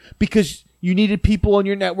project because you needed people on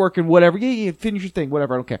your network and whatever, finish your thing,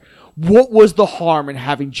 whatever, I don't care. What was the harm in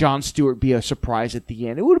having Jon Stewart be a surprise at the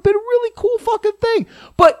end? It would have been a really cool fucking thing.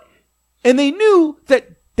 And they knew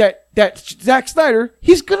that Zack Snyder,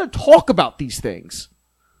 he's going to talk about these things.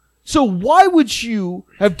 So why would you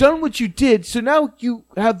have done what you did? So now you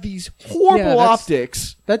have these horrible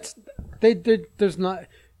optics. There's not.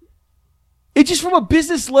 It's just from a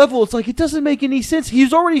business level. It's like it doesn't make any sense.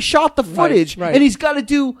 He's already shot the footage, right. and he's got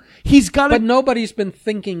to. But nobody's been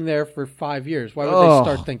thinking there for 5 years. Why would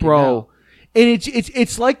they start thinking now? And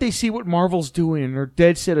it's like they see what Marvel's doing, and they're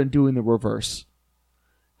dead set on doing the reverse.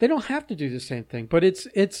 They don't have to do the same thing, but it's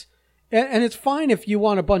fine if you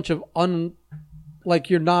want a bunch of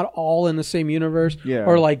like you're not all in the same universe,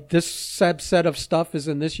 or like this subset of stuff is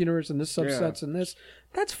in this universe and this subset's in this.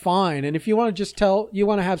 That's fine. And if you want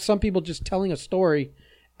to have some people just telling a story,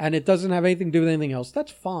 and it doesn't have anything to do with anything else,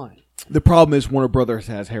 that's fine. The problem is Warner Brothers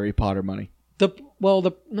has Harry Potter money. The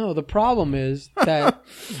problem is that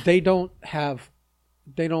they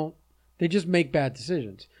just make bad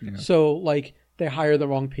decisions. Yeah. So like they hire the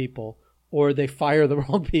wrong people or they fire the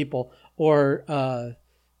wrong people or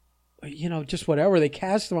just whatever. They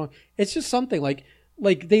cast the wrong. It's just something like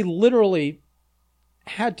they literally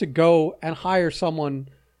had to go and hire someone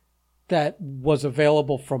that was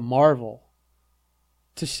available from Marvel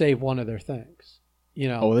to save one of their things.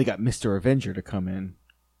 Oh, they got Mr. Avenger to come in.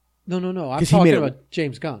 No. I'm talking about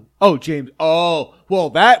James Gunn. Oh, James. Oh, well,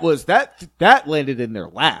 that landed in their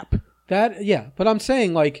lap. But I'm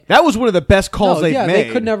saying that was one of the best calls they've made. They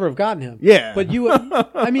could never have gotten him. Yeah, but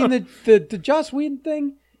I mean, the Joss Whedon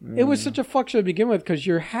thing, it was such a fuck show to begin with because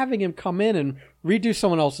you're having him come in and redo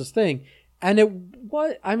someone else's thing, and I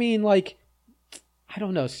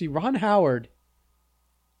don't know. See, Ron Howard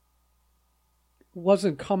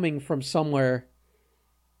wasn't coming from somewhere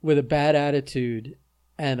with a bad attitude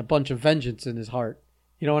and a bunch of vengeance in his heart.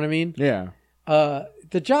 You know what I mean? Yeah.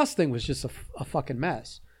 The Joss thing was just a fucking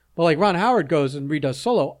mess. But Ron Howard goes and redoes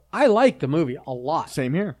Solo. I like the movie a lot.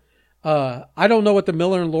 Same here. I don't know what the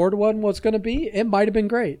Miller and Lord one was going to be. It might have been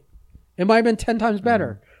great. It might have been 10 times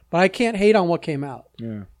better. But I can't hate on what came out.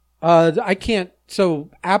 Yeah. I can't. So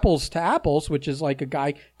Apples to Apples, which is a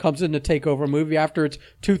guy comes in to take over a movie after it's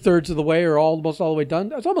 2/3 of the way or almost all the way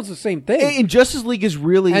done. It's almost the same thing. And Justice League is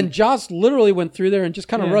really... And Joss literally went through there and just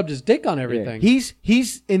kind of rubbed his dick on everything. Yeah.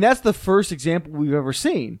 He's and that's the first example we've ever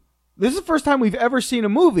seen. This is the first time we've ever seen a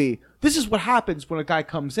movie. This is what happens when a guy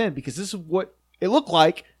comes in because this is what it looked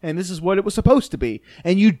like and this is what it was supposed to be.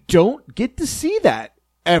 And you don't get to see that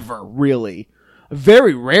ever, really.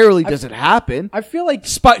 Very rarely does it happen. I feel like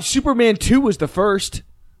Superman 2 was the first.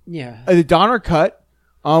 Yeah. The Donner cut,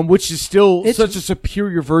 which is still such a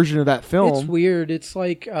superior version of that film. It's weird. It's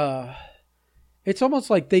it's almost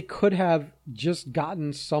like they could have just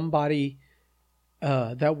gotten somebody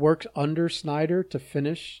that works under Snyder to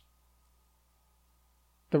finish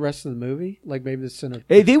the rest of the movie. Like maybe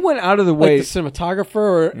they went out of the way. Like the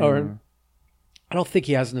cinematographer or I don't think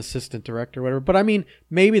he has an assistant director or whatever. But I mean,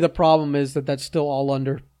 maybe the problem is that that's still all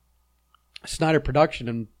under Snyder production,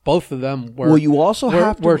 and both of them were. Well, you also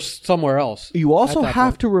were somewhere else. You also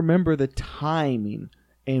have to remember the timing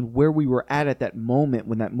and where we were at that moment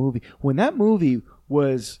when that movie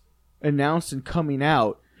was announced and coming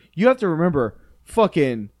out. You have to remember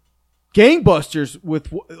fucking gangbusters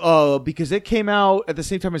with because it came out at the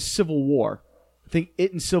same time as Civil War. I think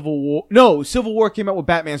Civil War came out with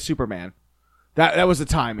Batman Superman. That was the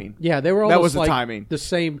timing. Yeah, they were almost that was the timing. The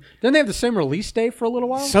same. Didn't they have the same release date for a little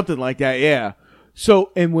while? Something like that, yeah.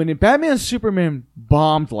 So, and when Batman Superman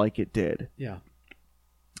bombed like it did, yeah.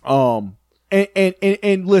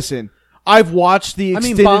 And listen, I've watched the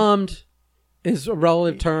extended... bombed is a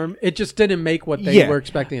relative term. It just didn't make what they were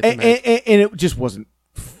expecting it to make, and it just wasn't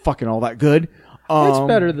fucking all that good. It's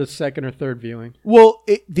better the second or third viewing. Well,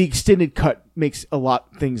 the extended cut makes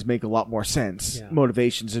things make a lot more sense,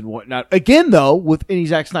 motivations and whatnot. Again, though, with any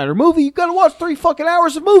Zack Snyder movie, you've got to watch 3 fucking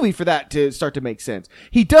hours of movie for that to start to make sense.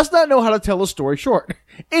 He does not know how to tell a story short.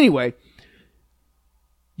 Anyway,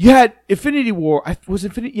 you had Infinity War.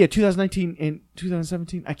 2019 and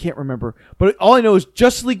 2017. I can't remember, but all I know is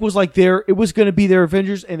Justice League was it was going to be their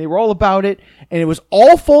Avengers, and they were all about it, and it was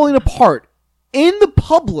all falling apart in the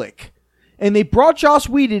public. And they brought Joss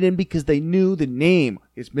Whedon in because they knew the name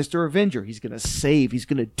is Mr. Avenger. He's going to save. He's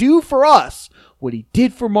going to do for us what he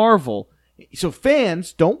did for Marvel. So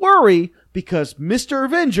fans, don't worry, because Mr.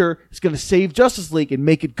 Avenger is going to save Justice League and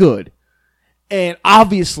make it good. And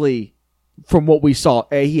obviously, from what we saw,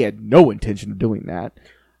 he had no intention of doing that.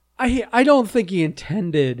 I don't think he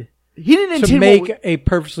intended to make a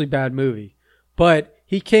purposely bad movie. But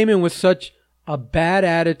he came in with such a bad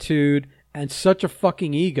attitude and such a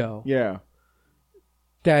fucking ego. Yeah.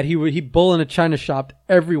 That he bull in a china shopped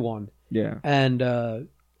everyone. Yeah.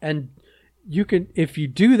 And you can, if you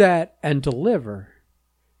do that and deliver,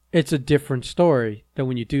 it's a different story than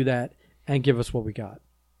when you do that and give us what we got.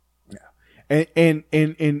 Yeah.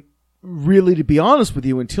 And really, to be honest with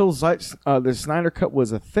you, until the Snyder Cut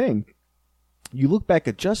was a thing, you look back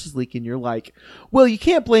at Justice League and you're like, well, you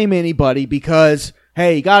can't blame anybody because,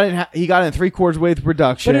 hey, he got in 3/4 way with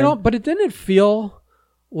production. But it didn't feel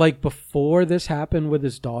like before this happened with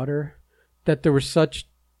his daughter that there were such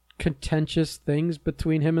contentious things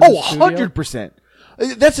between him and the studio? 100%.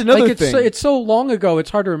 That's another thing. It's so long ago,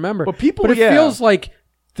 it's hard to remember. But it feels like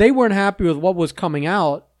they weren't happy with what was coming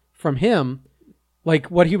out from him, like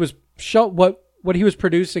what he was what he was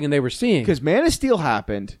producing and they were seeing. Because Man of Steel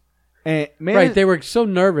happened. And they were so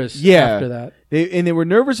nervous after that. They were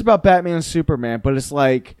nervous about Batman and Superman, but it's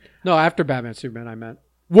like... No, after Batman and Superman, I meant.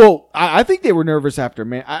 Well, I think they were nervous after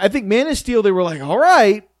Man. I think Man of Steel, they were like, all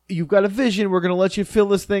right, you've got a vision. We're going to let you fill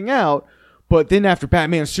this thing out. But then after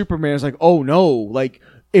Batman and Superman, it's like, oh no, like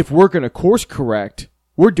if we're going to course correct,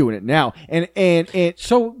 We're doing it now. And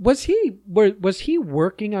So was he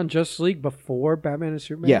working on Justice League before Batman and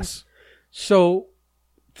Superman? yes. So,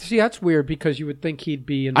 see, that's weird because you would think he'd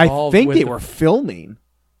be I involved. think they were filming.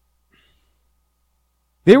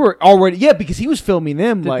 They were already, because he was filming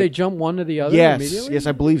them. Did they jump one to the other immediately? Yes,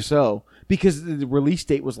 I believe so. Because the release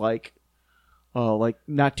date was like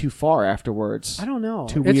not too far afterwards. I don't know.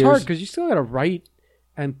 2 It's years. hard because you still got to write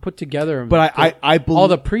and put together. But I believe all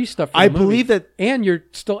the pre-stuff. For I the movie. believe that, and you're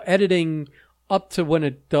still editing up to when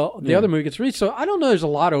the other movie gets released. So I don't know. There's a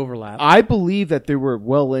lot of overlap. I believe that they were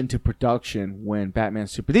well into production when Batman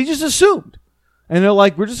Super. They just assumed, and they're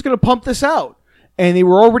like, we're just going to pump this out. And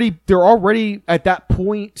they're already at that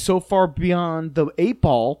point so far beyond the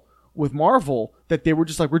 8-ball with Marvel that they were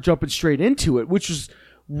just like, we're jumping straight into it, which was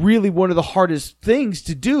really one of the hardest things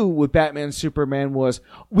to do with Batman and Superman was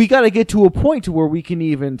we got to get to a point to where we can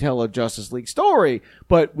even tell a Justice League story,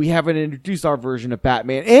 but we haven't introduced our version of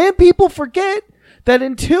Batman. And people forget that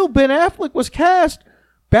until Ben Affleck was cast,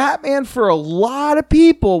 Batman for a lot of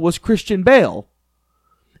people was Christian Bale.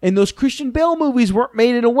 And those Christian Bale movies weren't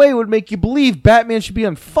made in a way that would make you believe Batman should be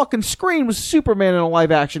on fucking screen with Superman in a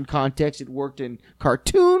live-action context. It worked in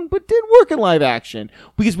cartoon, but didn't work in live-action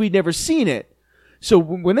because we'd never seen it. So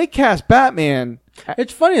when they cast Batman...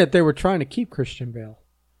 It's funny that they were trying to keep Christian Bale.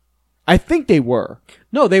 I think they were.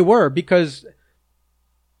 No, they were because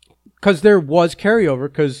there was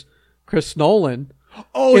carryover because Chris Nolan...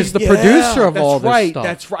 is the producer of all this stuff.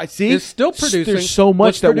 That's right. See, is still producing. There's so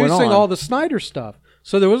much that went on. Producing all the Snyder stuff.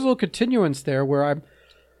 So there was a little continuance there where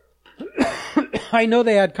I know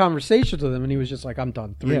they had conversations with him, and he was just like, "I'm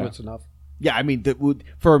done. 3 was enough." Yeah, I mean,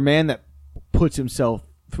 for a man that puts himself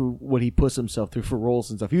through what he puts himself through for roles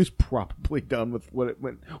and stuff, he was probably done with what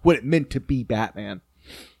it meant to be Batman.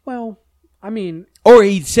 Well, I mean, or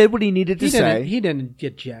he said what he needed to say. He didn't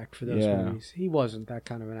get jacked for those movies. He wasn't that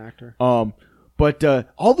kind of an actor. But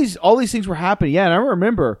all these things were happening. Yeah, and I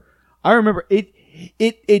remember it.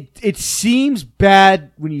 It seems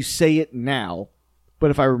bad when you say it now,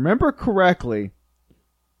 but if I remember correctly,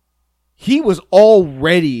 he was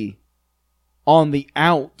already on the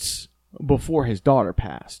outs before his daughter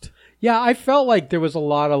passed. Yeah, I felt like there was a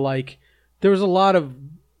lot of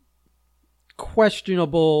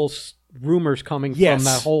questionable rumors coming from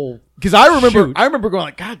that whole. Because I remember going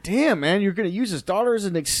like, God damn, man, you're going to use his daughter as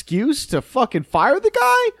an excuse to fucking fire the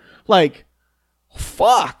guy? Like,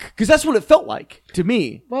 fuck. Because that's what it felt like to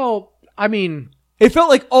me. Well, I mean, it felt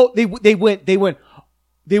like, oh, they went,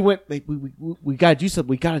 like, we got to do something.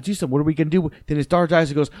 We got to do something. What are we going to do? Then his daughter dies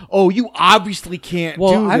and goes, oh, you obviously can't do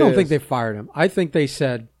this. Well, I don't think they fired him. I think they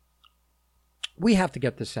said, we have to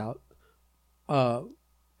get this out.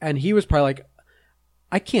 And he was probably like,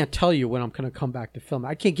 I can't tell you when I'm going to come back to film.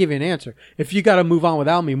 I can't give you an answer. If you got to move on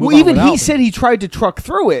without me, move on even without me. He said he tried to truck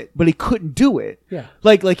through it, but he couldn't do it. Yeah.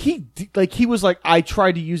 Like he was like, I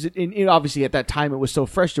tried to use it, and obviously at that time it was so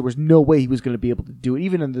fresh, there was no way he was going to be able to do it,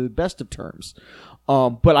 even under the best of terms.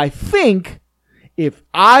 But I think if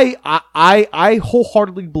I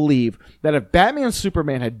wholeheartedly believe that if Batman and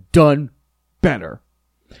Superman had done better,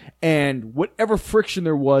 and whatever friction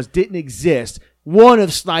there was didn't exist, one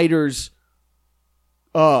of Snyder's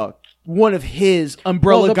one of his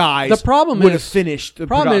umbrella guys the problem would have finished the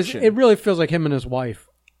problem production. Is, it really feels like him and his wife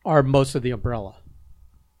are most of the umbrella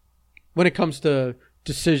when it comes to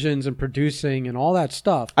decisions and producing and all that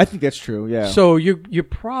stuff. I think that's true, yeah. So you're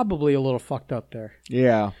probably a little fucked up there.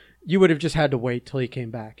 Yeah. You would have just had to wait till he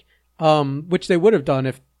came back, which they would have done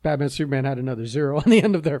if Batman Superman had another zero on the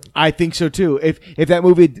end of their... I think so, too. If that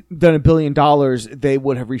movie had done $1 billion, they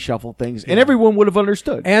would have reshuffled things, and everyone would have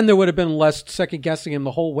understood. And there would have been less second-guessing him the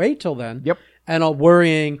whole way till then. Yep. And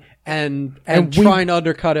worrying and trying to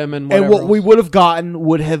undercut him and whatever And what else. we would have gotten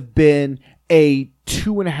would have been a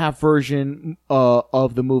 2.5 version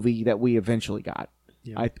of the movie that we eventually got.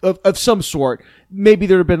 Yeah. Of some sort. Maybe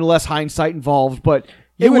there would have been less hindsight involved, but...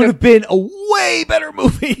 It would have been a way better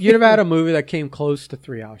movie. You'd have had a movie that came close to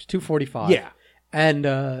 3 hours, 2:45. Yeah, and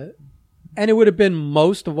it would have been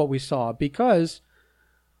most of what we saw because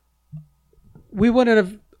we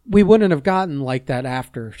wouldn't have gotten like that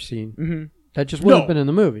after scene. Mm-hmm. That just wouldn't have been in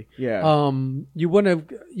the movie. Yeah. You would have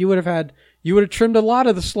trimmed a lot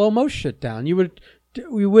of the slow mo shit down. We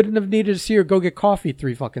wouldn't have needed to see her go get coffee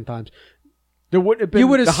 3 fucking times. There wouldn't have been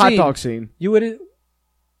the hot dog scene. You would have.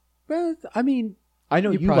 Well, I mean. I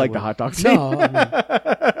know you like the hot dog scene. No,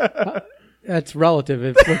 I mean, that's relative.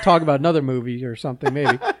 If we're talking about another movie or something,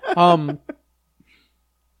 maybe. I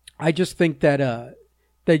just think that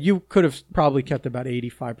you could have probably kept about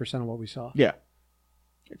 85% of what we saw. Yeah,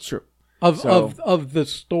 it's true. Of the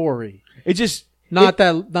story. It just not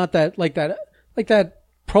that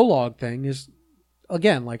prologue thing is,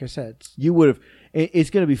 again, like I said, You would have. It's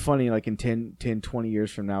going to be funny, like in 10, 20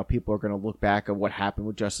 years from now, people are going to look back at what happened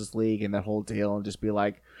with Justice League and that whole deal and just be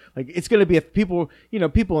like it's going to be people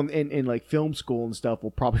in like film school and stuff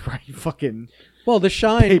will probably write fucking the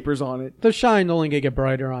shine papers on it. The shine only going to get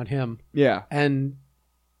brighter on him. Yeah. And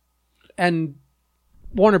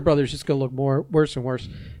Warner Brothers is going to look worse and worse,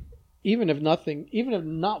 even if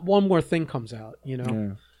not one more thing comes out,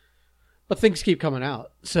 Yeah. But things keep coming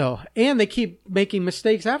out. So, and they keep making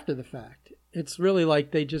mistakes after the fact. It's really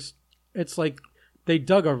like it's like they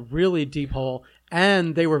dug a really deep hole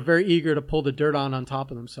and they were very eager to pull the dirt on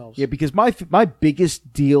top of themselves. Yeah, because my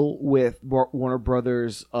biggest deal with Warner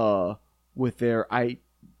Brothers, with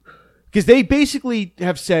because they basically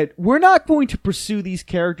have said, we're not going to pursue these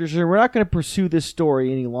characters and we're not going to pursue this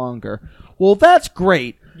story any longer. Well, that's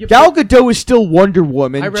great. Gal Gadot is still Wonder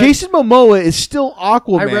Woman. Jason Momoa is still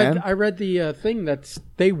Aquaman. I read the thing that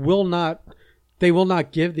they will not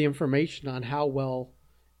give the information on how well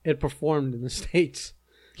it performed in the States.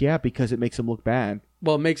 Yeah, because it makes them look bad.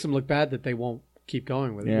 Well, it makes them look bad that they won't keep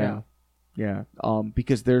going with it. Yeah.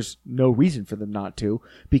 Because there's no reason for them not to.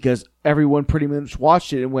 Because everyone pretty much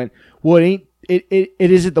watched it and went, well, it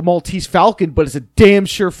isn't the Maltese Falcon, but it's a damn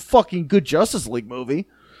sure fucking good Justice League movie.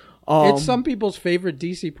 It's some people's favorite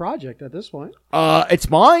DC project at this point. It's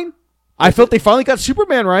mine. I felt they finally got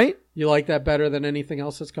Superman right. You like that better than anything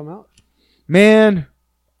else that's come out? Man,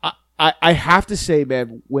 I have to say,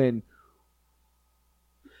 man,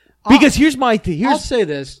 because here's my thing. I'll say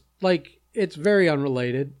this, like, it's very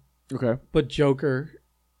unrelated. Okay. But Joker,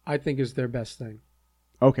 I think, is their best thing.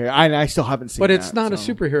 Okay, I still haven't seen it. But it's not a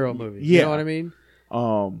superhero movie. Yeah. You know what I mean?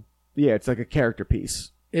 Yeah, it's like a character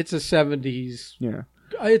piece. It's a 70s. Yeah.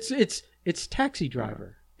 It's Taxi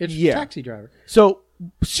Driver. It's Taxi Driver. So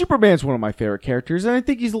Superman's one of my favorite characters, and I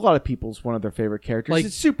think he's a lot of people's one of their favorite characters.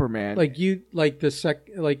 It's Superman. You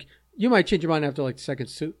might change your mind after like second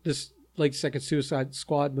Suicide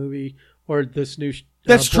Squad movie or this new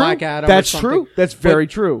That's Black true. Adam. That's true. That's very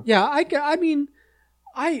true. Yeah, I mean,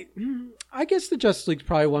 I guess the Justice League's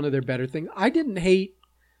probably one of their better things. I didn't hate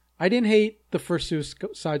the first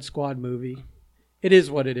Suicide Squad movie. It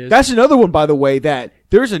is what it is. That's another one, by the way, that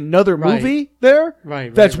there's another movie there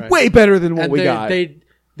that's way better than what we got.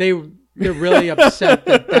 They're really upset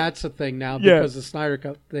that that's a thing now because the Snyder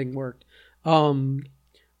Cut thing worked. You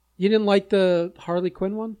didn't like the Harley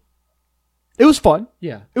Quinn one? It was fun.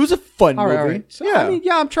 Yeah. It was a fun movie. All right. So, I mean,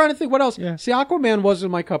 I'm trying to think what else. Yeah. See, Aquaman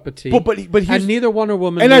wasn't my cup of tea. But and neither Wonder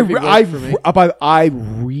Woman movie worked for me. I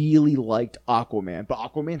really liked Aquaman, but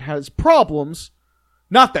Aquaman has problems.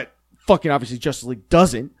 Not that fucking obviously Justice League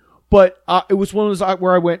doesn't, but it was one of those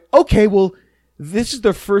where I went, okay, well, this is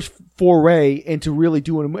their first foray into really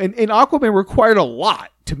doing and Aquaman required a lot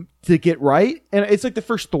to get right, and it's like the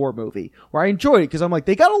first Thor movie where I enjoyed it because I'm like,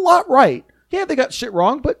 they got a lot right. Yeah, they got shit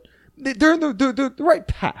wrong, but they're in the right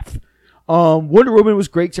path. Wonder Woman was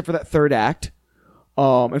great except for that third act.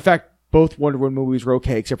 In fact, both Wonder Woman movies were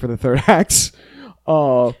okay except for the third acts.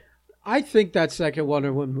 I think that second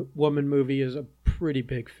Wonder Woman movie is a pretty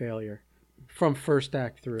big failure from first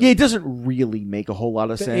act through. Yeah, it doesn't really make a whole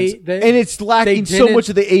lot of sense. And it's lacking so much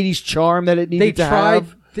of the 80s charm that it needed to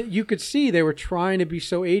have. You could see they were trying to be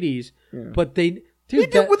so 80s, but they...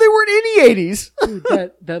 Dude, they weren't any 80s.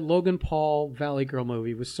 Dude, that Logan Paul Valley Girl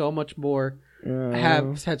movie was so much more...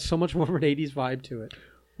 had so much more of an 80s vibe to it.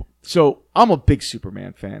 So, I'm a big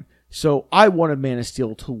Superman fan. So, I wanted Man of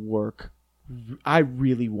Steel to work. I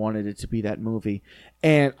really wanted it to be that movie.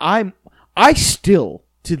 And I still,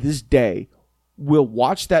 to this day, will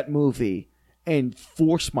watch that movie and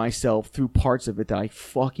force myself through parts of it that I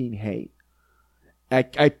fucking hate.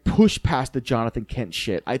 I push past the Jonathan Kent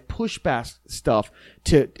shit. I push past stuff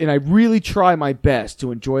and I really try my best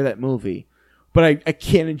to enjoy that movie, but I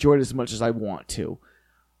can't enjoy it as much as I want to.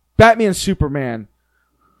 Batman, Superman,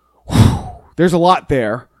 there's a lot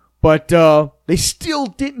there, but they still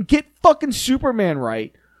didn't get fucking Superman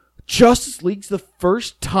right. Justice League's the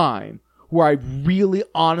first time where I really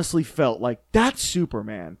honestly felt like that's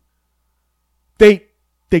Superman. They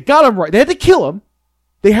got him right. They had to kill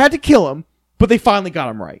him. But they finally got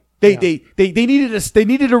him right. They needed a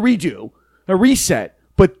redo, a reset.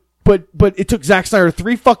 But it took Zack Snyder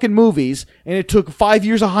 3 fucking movies, and it took 5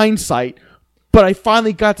 years of hindsight. But I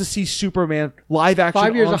finally got to see Superman live action.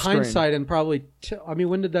 5 years on of screen. hindsight, and probably.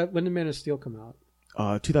 When did Man of Steel come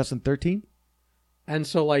out? 2013. And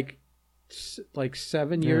so like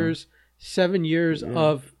 7 years. 7 years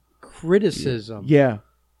of criticism. Yeah,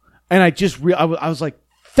 and I just I was like,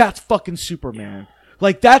 that's fucking Superman.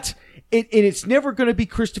 Like that's it, and it's never going to be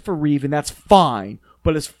Christopher Reeve, and that's fine.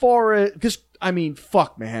 But as far as because I mean,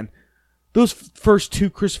 fuck, man. Those first 2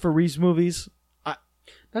 Christopher Reeves movies,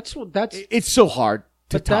 That's it's so hard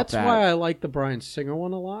to but top that's that. why I like the Bryan Singer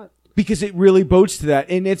one a lot. Because it really bodes to that.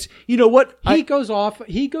 And it's, you know what? He goes off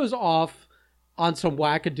on some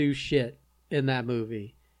wackadoo shit in that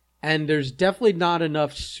movie. And there's definitely not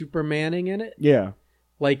enough Supermaning in it. Yeah.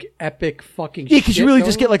 Like epic fucking Yeah, because you really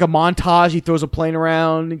just going get like a montage. He throws a plane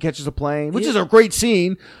around and catches a plane, which Yeah. is a great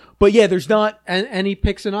scene. But yeah, there's not. and he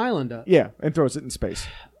picks an island up. Yeah, and throws it in space.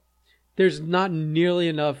 There's not nearly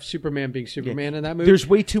enough Superman being Superman in that movie. There's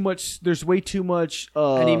way too much.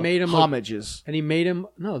 And he made him homages. And he made him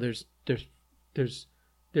no. There's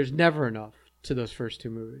never enough to those first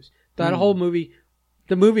 2 movies. That whole movie,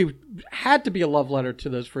 the movie had to be a love letter to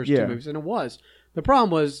those first 2 movies, and it was. The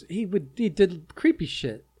problem was he did creepy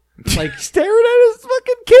shit, like Staring at his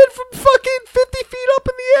fucking kid from fucking 50 feet up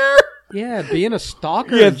in the air. yeah, being a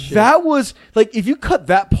stalker. Yeah, and shit. that was like, if you cut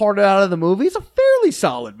that part out of the movie, it's a fairly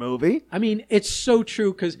solid movie. I mean, it's so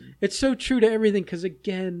true because it's so true to everything. Because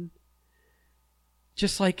again,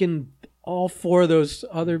 just like in all 4 of those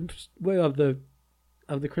other of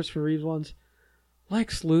the Christopher Reeves ones,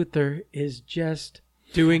 Lex Luthor is just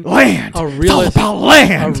doing Land. a It's all about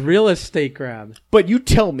land. a real estate grab. But you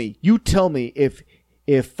tell me if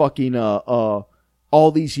fucking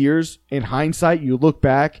all these years in hindsight, you look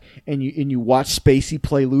back and you watch Spacey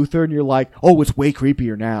play Luthor, and you're like, oh, it's way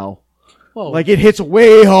creepier now. Well, Like, it hits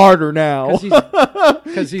way harder now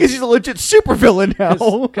because he's a legit supervillain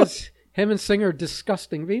now. because him and Singer are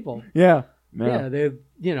disgusting people. Yeah. Yeah, they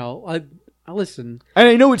I listen. And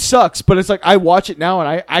I know it sucks, but it's like I watch it now,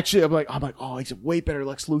 and I'm like, oh, he's a way better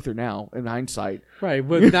Lex Luthor now in hindsight. Right,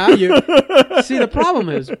 but now you see the problem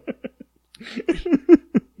is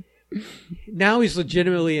now he's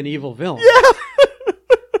legitimately an evil villain. Yeah.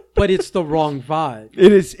 But it's the wrong vibe.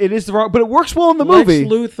 It is the wrong, but it works well in the Lex movie.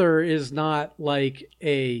 Luthor is not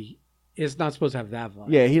is not supposed to have that vibe.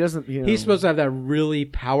 Yeah, he doesn't. He's supposed to have that really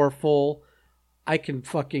powerful, I can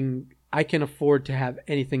afford to have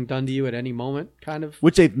anything done to you at any moment kind of.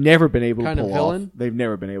 Which they've never been able to kind of pull off. villain. They've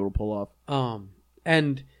never been able to pull off.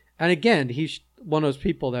 And again, he's one of those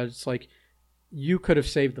people that it's like, you could have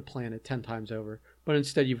saved the planet 10 times over, but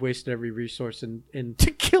instead you've wasted every resource in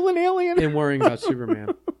To kill an alien? in worrying about Superman.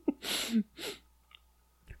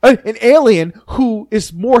 An alien who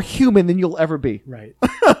is more human than you'll ever be. Right.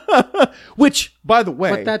 Which, by the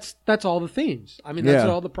way, But that's all the themes. I mean, that's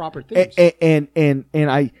Yeah. all the proper themes. and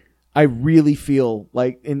I really feel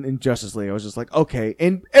like in Justice League, I was just like, okay,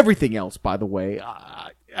 and everything else, by the way,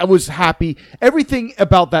 I was happy. Everything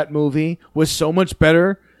about that movie was so much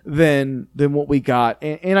better than what we got,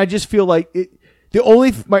 and I just feel like it.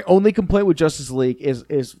 My only complaint with Justice League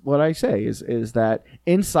is what I say is that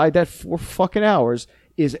inside that 4 fucking hours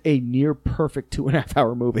is a near perfect 2.5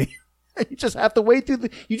 hour movie. You just have to wait through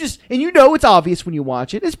and you know it's obvious when you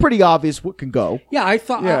watch it. It's pretty obvious what can go. Yeah, I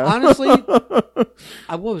thought honestly,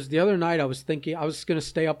 what was the other night? I was thinking I was going to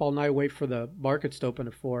stay up all night, wait for the markets to open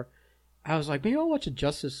at 4. I was like, maybe I'll watch a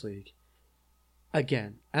Justice League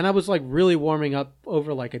again, and I was like really warming up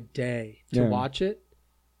over like a day to watch it,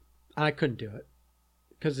 and I couldn't do it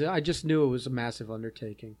because I just knew it was a massive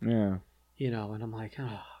undertaking. Yeah, and I'm like,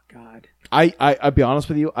 oh God. I'll be honest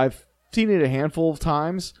with you. I've seen it a handful of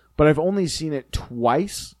times, but I've only seen it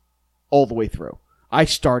twice all the way through. I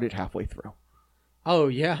started halfway through. Oh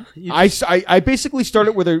yeah, I basically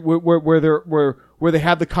started where they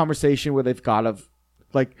have the conversation where they've got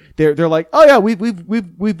like they're like, oh yeah,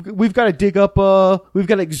 we've got to dig up we've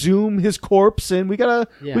got to exhume his corpse, and we gotta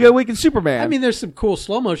awaken Superman. I mean, there's some cool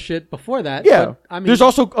slow mo shit before that. Yeah, but, I mean, there's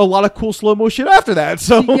also a lot of cool slow mo shit after that.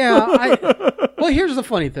 So well, here's the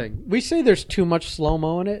funny thing: we say there's too much slow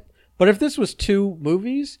mo in it, but if this was 2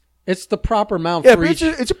 movies, it's the proper amount for each.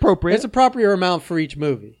 It's appropriate. It's a proper amount for each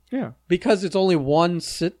movie. Yeah, because it's only one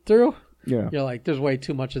sit through. Yeah, you're like, there's way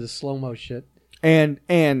too much of the slow mo shit. And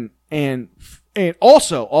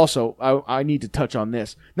also, I need to touch on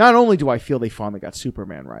this. Not only do I feel they finally got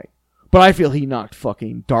Superman right, but I feel he knocked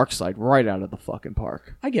fucking Darkseid right out of the fucking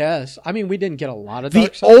park. I guess. I mean, we didn't get a lot of Darkseid.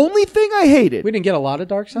 Darkseid. The only thing I hated... We didn't get a lot of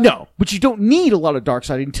Darkseid? No, but you don't need a lot of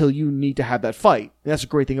Darkseid until you need to have that fight. That's a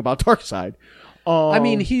great thing about Darkseid. I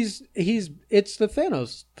mean, it's the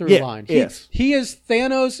Thanos through line. He is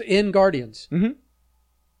Thanos in Guardians.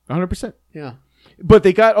 Mm-hmm. 100%. Yeah. But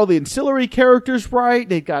they got all the ancillary characters right.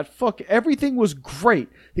 They got everything was great.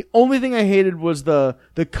 The only thing I hated was the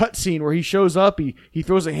cut scene where he shows up. He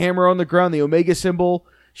throws a hammer on the ground. The Omega symbol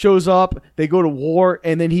shows up. They go to war,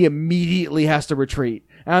 and then he immediately has to retreat.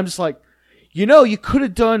 And I'm just like, you could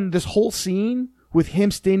have done this whole scene with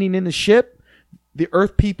him standing in the ship, the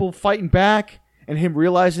Earth people fighting back, and him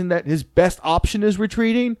realizing that his best option is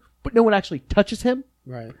retreating, but no one actually touches him,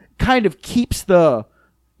 Right. kind of keeps the,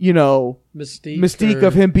 mystique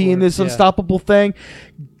of him being this unstoppable thing.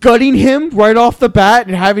 Gutting him right off the bat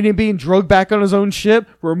and having him being drugged back on his own ship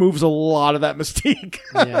removes a lot of that mystique.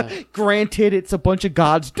 Yeah. Granted, it's a bunch of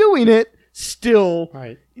gods doing it. Still,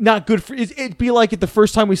 Right. not good for. It'd be like the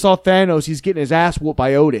first time we saw Thanos, he's getting his ass whooped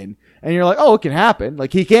by Odin, and you're like, oh, it can happen.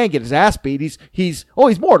 Like he can get his ass beat. He's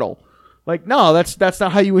mortal. Like, no, that's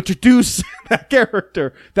not how you introduce that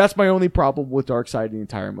character. That's my only problem with Darkseid in the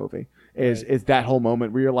entire movie. Is that whole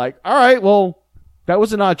moment where you're like, all right, well, that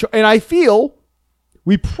was an odd choice. And I feel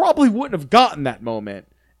we probably wouldn't have gotten that moment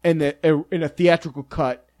in a theatrical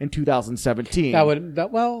cut in 2017.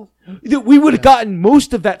 We would have gotten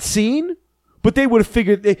most of that scene, but they would have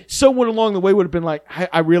figured someone along the way would have been like,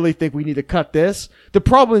 I really think we need to cut this. The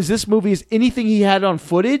problem is this movie is anything he had on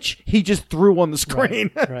footage, he just threw on the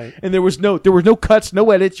screen. Right. And there was no cuts,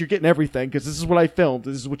 no edits. You're getting everything because this is what I filmed.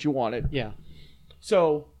 This is what you wanted. Yeah.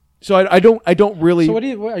 So I don't really. So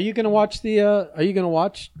are you going to watch are you going to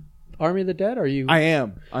watch Army of the Dead? Or are you? I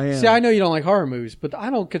am. See, I know you don't like horror movies, but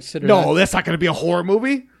I don't consider that's not going to be a horror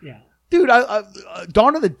movie. Yeah. Dude,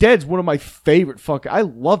 Dawn of the Dead's one of my favorite I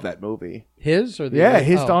love that movie. His or the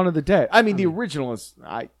Dawn of the Dead. I mean, the original is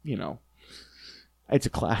it's a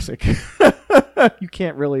classic. You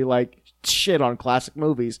can't really shit on classic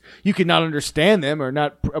movies. You cannot understand them or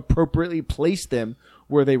not appropriately place them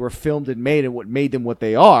where they were filmed and made and what made them what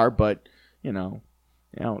they are, but I don't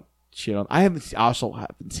shit on. I also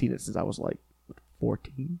haven't seen it since I was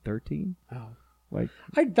 14, 13. Oh.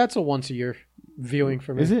 That's a once a year viewing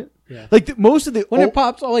for me. Is it? Yeah. Most of the when it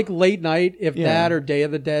pops late night, if that or Day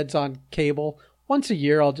of the Dead's on cable, once a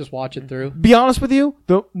year I'll just watch it through. Be honest with you,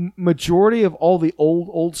 the majority of all the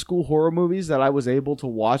old school horror movies that I was able to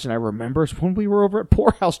watch and I remember is when we were over at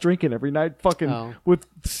Poorhouse drinking every night, with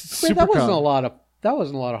Super. That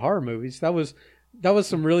wasn't a lot of horror movies. That was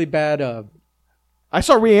some really bad. I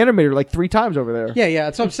saw Reanimator 3 times over there. Yeah,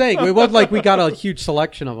 that's what I'm saying. It wasn't like we got a huge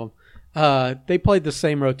selection of them. They played the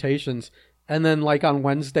same rotations. And then on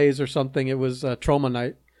Wednesdays or something, it was Trauma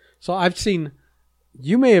Night. So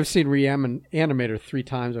you may have seen Reanimator 3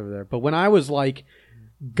 times over there. But when I was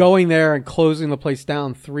going there and closing the place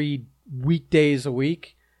down 3 weekdays a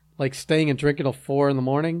week, staying and drinking till 4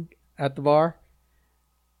 a.m. at the bar,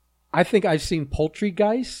 I think I've seen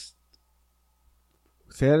Poultrygeist.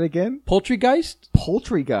 Say that again? Poultrygeist?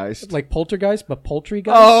 Poultrygeist. Like Poltergeist, but Poultrygeist?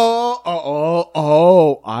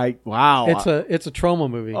 Wow. It's a trauma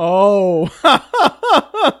movie. Oh.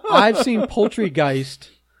 I've seen Poultrygeist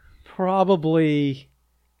probably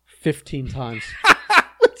 15 times.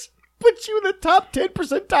 Put you in the top 10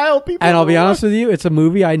 percentile people. And I'll be honest with you, it's a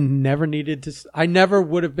movie I never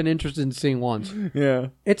would have been interested in seeing once. Yeah.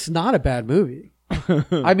 It's not a bad movie.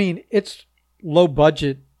 I mean, it's low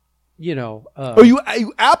budget, you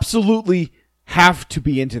absolutely have to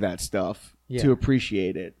be into that stuff to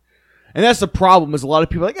appreciate it. And that's the problem is a lot of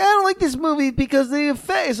people are like, I don't like this movie because the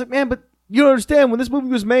effects. It's like, man, but you don't understand when this movie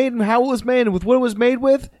was made and how it was made and with what it was made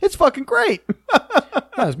with, it's fucking great.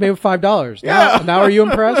 Yeah, it's made with $5. Now are you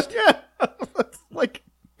impressed? Yeah.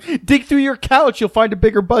 Dig through your couch, you'll find a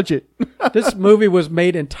bigger budget. This movie was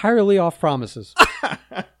made entirely off promises.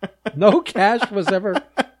 No cash was ever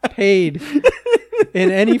paid in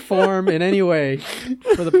any form, in any way,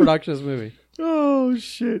 for the production of this movie. Oh,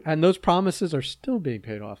 shit. And those promises are still being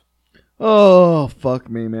paid off. Oh, fuck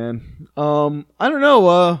me, man. I don't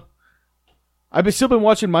know. I've still been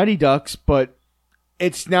watching Mighty Ducks, but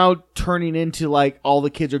it's now turning into all the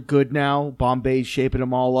kids are good now. Bombay's shaping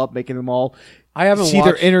them all up, making them all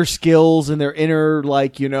their inner skills and their inner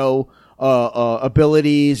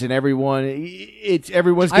abilities and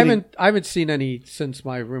everyone's getting... I haven't seen any since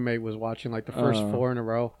my roommate was watching the first 4 in a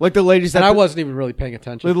row. The latest and I wasn't even really paying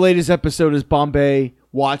attention. The latest episode is Bombay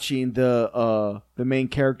watching the main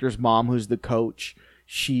character's mom, who's the coach.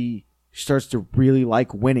 She starts to really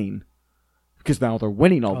like winning because now they're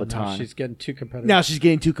winning all the time. She's getting too competitive. Now she's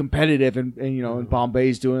getting too competitive, and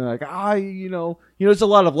Bombay's doing there's a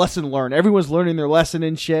lot of lesson learned. Everyone's learning their lesson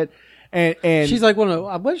and shit. And she's one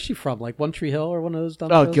of what is she from? One Tree Hill or one of those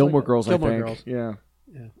dumb shows? Gilmore Girls, I think. Gilmore Girls. Yeah.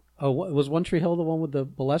 Oh, was One Tree Hill the one with the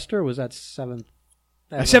molester, or was that Seventh?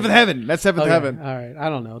 Seventh Heaven. That's Seventh Heaven. All right. I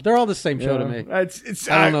don't know. They're all the same show to me. I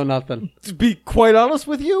don't know nothing. To be quite honest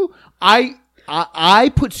with you, I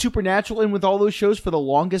put Supernatural in with all those shows for the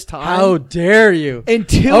longest time. How dare you?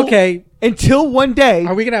 Until one day.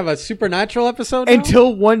 Are we gonna have a Supernatural episode now?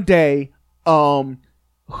 Until one day, who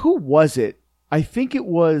was it? I think it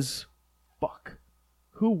was.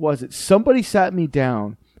 Who was it? Somebody sat me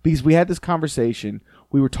down because we had this conversation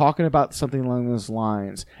we were talking about something along those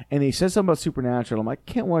lines, and he said something about Supernatural. I'm like,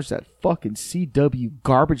 I can't watch that fucking CW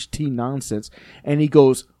garbage tea nonsense. And he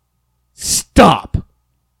goes, stop,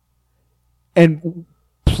 and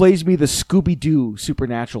plays me the Scooby-Doo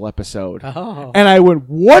Supernatural episode. Oh. And I went,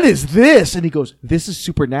 what is this? And he goes, this is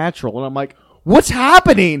Supernatural. And I'm like, what's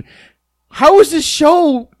happening? How is this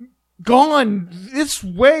show gone this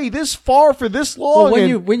way, this far, for this long?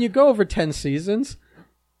 Well, when you go over 10 seasons,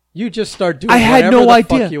 you just start doing I had whatever no the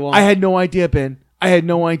idea. fuck you want. I had no idea, Ben. I had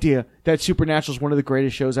no idea that Supernatural is one of the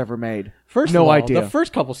greatest shows ever made. First no of all, idea. the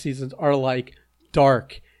first couple seasons are like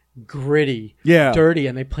dark, gritty, Yeah. dirty,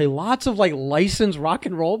 and they play lots of like licensed rock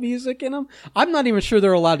and roll music in them. I'm not even sure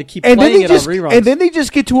they're allowed to keep and then playing they it just on reruns. and then they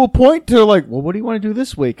just get to a point to like, well, what do you want to do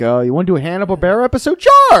this week? You want to do a Hanna-Barbera episode?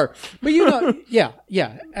 Sure. But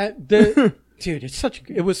yeah. Dude,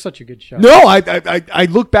 it was such a good show. No, I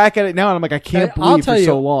look back at it now and I'm like, I can't I'll believe tell for you,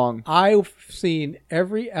 so long. I've seen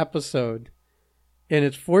every episode in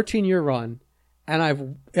its 14-year run, and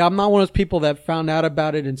I'm not one of those people that found out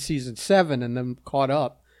about it in season 7 and then caught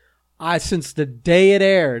up. Since the day it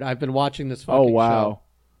aired, I've been watching this fucking Oh wow, show.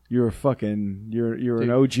 you're Dude,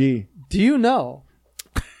 an OG. Do you know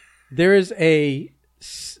there is a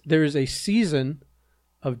season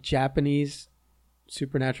of Japanese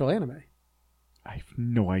supernatural anime? I have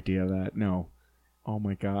no idea that. No. Oh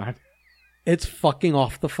my god. It's fucking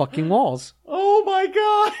off the fucking walls. Oh my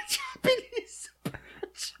god. Japanese.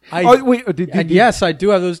 Yes, I do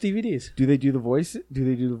have those DVDs. Do they do the voice? Do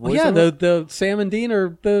they do the voice? Yeah, the Sam and Dean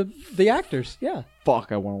are the actors. Yeah.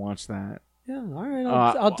 Fuck, I want to watch that. Yeah, all right.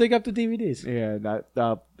 I'll dig up the DVDs.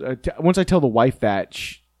 Yeah, once I tell the wife that,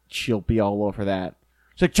 she'll be all over that.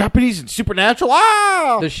 She's like, Japanese and supernatural.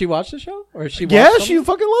 Ah! Does she watch the show, or is she? Yeah, she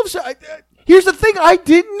fucking loves it. Here's the thing: I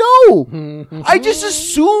didn't know. I just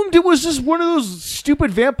assumed it was just one of those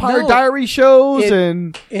stupid Vampire Diary shows,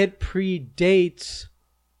 and it predates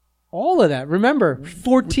all of that. Remember,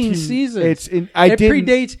 14 seasons. It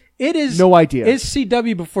predates. It is no idea. It's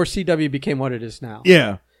CW before CW became what it is now.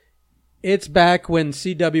 Yeah. It's back when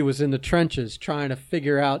CW was in the trenches trying to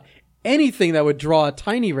figure out anything that would draw a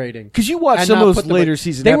tiny rating. Because you watched some of those later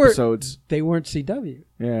season episodes. They weren't CW.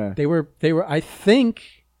 Yeah. They were, I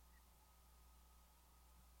think,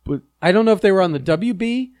 but I don't know if they were on the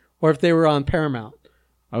WB or if they were on Paramount.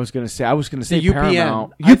 I was gonna say the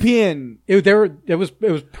Paramount. UPN. It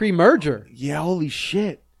was pre-merger. Yeah, holy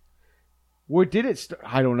shit. Where did it start?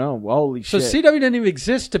 I don't know. Holy shit. So CW didn't even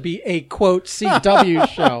exist to be a, quote, CW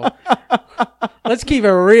show. Let's keep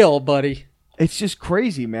it real, buddy. It's just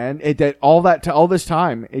crazy, man. All this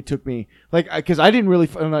time it took me, like, because I didn't really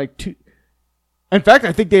in fact,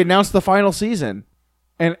 I think they announced the final season,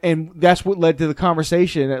 and that's what led to the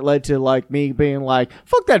conversation. It led to like me being like,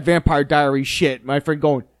 "Fuck that Vampire Diaries shit." My friend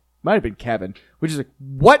going, might have been Kevin, which is like,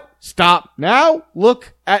 "What? Stop now!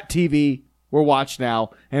 Look at TV. We're watched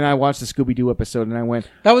now." And I watched the Scooby-Doo episode, and I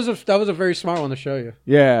went, "That was a very smart one to show you."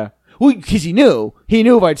 Yeah. Well, because he knew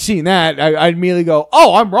if I'd seen that, I'd immediately go,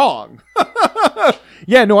 "Oh, I'm wrong."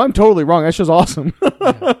 Yeah, no, I'm totally wrong. That show's awesome.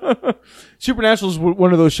 Yeah. Supernatural is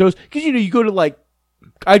one of those shows because you go to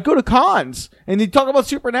I'd go to cons and they talk about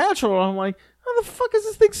Supernatural, and I'm like, "How the fuck is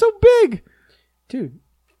this thing so big, dude?"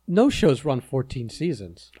 No shows run 14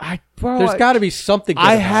 seasons. There's got to be something good.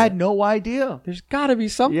 I had no idea. There's got to be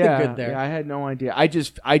something good there. Yeah, I had no idea. I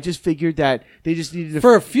just figured that they just needed to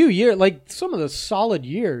for a few years, like some of the solid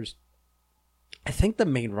years. I think the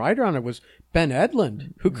main writer on it was Ben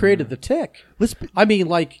Edlund, who created The Tick. I was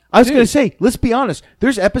going to say, let's be honest.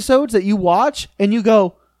 There's episodes that you watch and you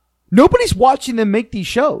go, nobody's watching them make these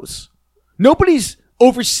shows. Nobody's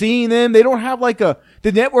overseeing them. They don't have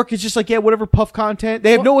the network is just like, yeah, whatever puff content.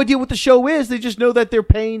 They have no idea what the show is. They just know that they're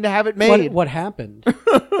paying to have it made. What happened?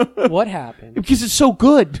 What happened? Because it's so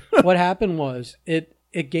good. What happened was it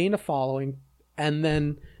gained a following and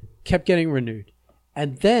then kept getting renewed.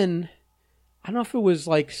 And then, I don't know if it was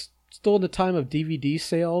still in the time of DVD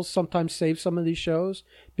sales, sometimes save some of these shows.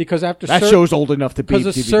 Because after that show's old enough to be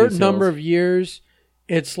because a certain number of years,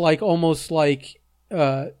 it's almost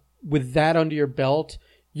with that under your belt,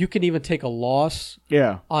 you can even take a loss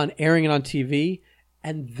on airing it on TV.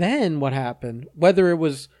 And then what happened, whether it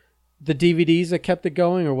was the DVDs that kept it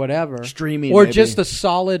going or whatever, streaming, or maybe. just a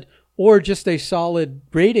solid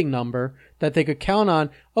rating number that they could count on.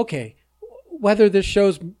 Okay, whether this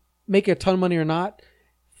show's making a ton of money or not,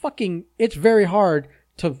 it's very hard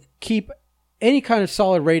to keep any kind of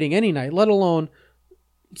solid rating any night, let alone.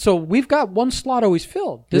 So we've got one slot always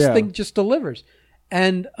filled. This thing just delivers.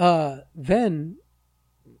 And then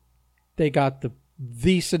they got the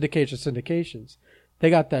syndications. They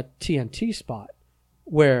got that TNT spot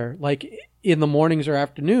where in the mornings or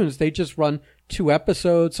afternoons. They just run 2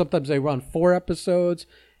 episodes. Sometimes they run 4 episodes.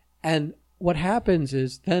 And what happens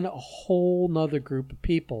is then a whole nother group of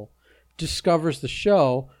people discovers the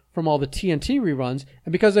show from all the TNT reruns.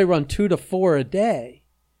 And because they run 2 to 4 a day,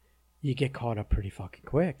 you get caught up pretty fucking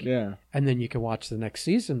quick. Yeah. And then you can watch the next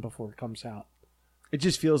season before it comes out. It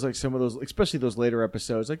just feels like some of those, especially those later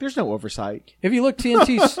episodes, like there's no oversight. If you look,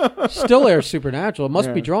 TNT still airs Supernatural. It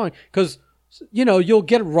must be drawing because, you'll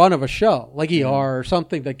get a run of a show like ER or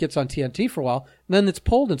something that gets on TNT for a while, and then it's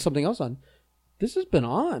pulled and something else on. This has been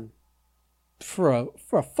on for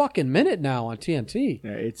a fucking minute now on TNT.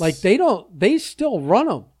 Yeah, it's like they still run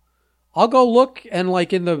them. I'll go look and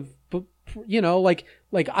like in the, like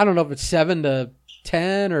I don't know if it's 7 to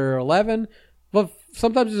 10 or 11, but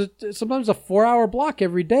sometimes a 4-hour block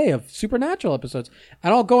every day of Supernatural episodes.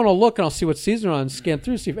 And I'll go and I'll look and I'll see what season they're on and scan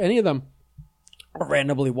through, see if any of them are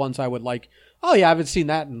randomly ones I would like. Oh yeah, I haven't seen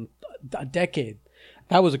that in a decade.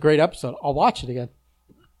 That was a great episode. I'll watch it again.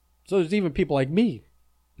 So there's even people like me.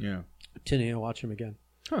 Yeah. Continuing to watch them again.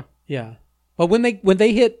 Huh. Yeah. But when they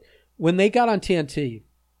got on TNT,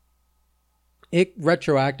 it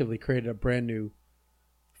retroactively created a brand new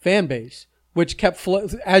fan base, which kept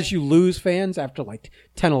as you lose fans after like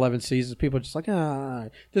 10, 11 seasons, people are just like,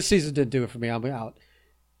 this season didn't do it for me, I'm out.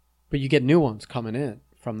 But you get new ones coming in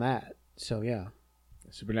from that. So yeah.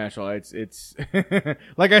 Supernatural, it's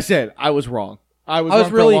like I said, I was wrong. I was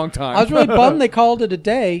wrong really, for a long time. I was really bummed they called it a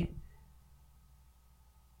day.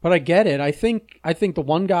 But I get it. I think the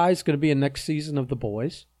one guy's going to be in next season of The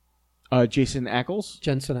Boys. Jensen Ackles.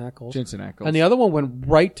 And the other one went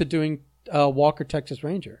right to doing Walker, Texas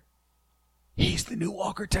Ranger. He's the new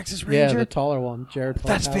Walker, Texas Ranger? Yeah, the taller one, Jared.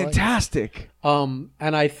 That's fantastic. And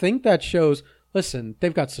I think that shows, listen,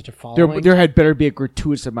 they've got such a following. There had better be a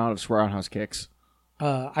gratuitous amount of roundhouse kicks.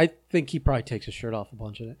 I think he probably takes his shirt off a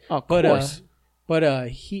bunch of it. Oh, of course. But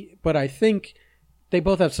I think they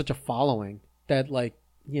both have such a following that, like,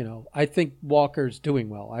 I think Walker's doing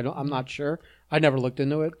well. I'm not sure. I never looked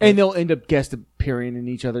into it. And they'll end up guest appearing in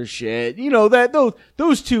each other's shit. That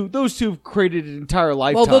those two created an entire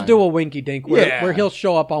lifetime. Well, they'll do a winky dink where he'll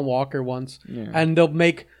show up on Walker once, and they'll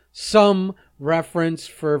make some reference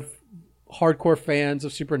for hardcore fans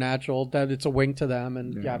of Supernatural that it's a wink to them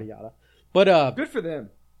and yada yada. But good for them.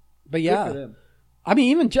 But yeah, good for them.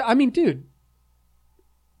 I mean, dude,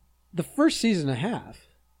 the first season and a half.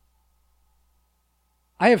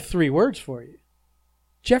 I have 3 words for you.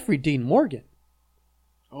 Jeffrey Dean Morgan.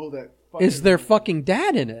 Oh, that is their fucking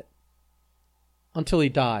dad in it until he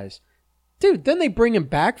dies. Dude, then they bring him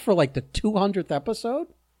back for like the 200th episode?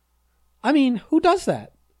 I mean, who does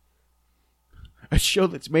that? A show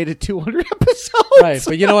that's made it 200 episodes. Right,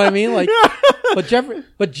 but you know what I mean? Like,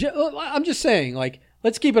 I'm just saying, like,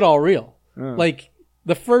 let's keep it all real. Like,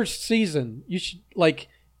 the first season, you should, like,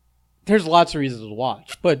 there's lots of reasons to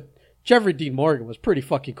watch, but Jeffrey Dean Morgan was pretty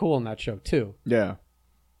fucking cool in that show, too. Yeah.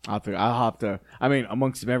 I'll have to. I mean,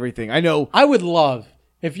 amongst everything, I know. I would love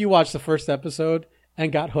if you watched the first episode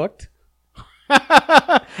and got hooked,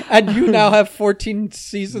 and you now have 14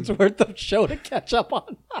 seasons worth of show to catch up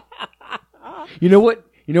on. You know what?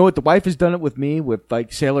 The wife has done it with me with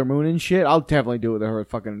like Sailor Moon and shit. I'll definitely do it with her with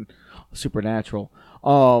fucking Supernatural.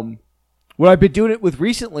 What I've been doing it with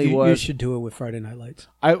recently was you should do it with Friday Night Lights.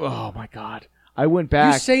 Oh my god! I went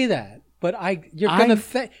back. You say that. But you're gonna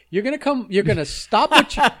stop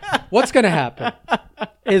what's gonna happen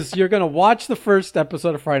is you're gonna watch the first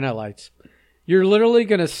episode of Friday Night Lights. You're literally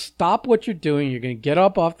gonna stop what you're doing. You're gonna get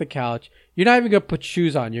up off the couch. You're not even gonna put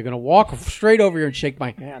shoes on. You're gonna walk straight over here and shake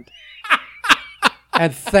my hand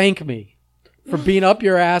and thank me for being up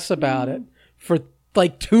your ass about it for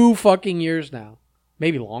like 2 fucking years now,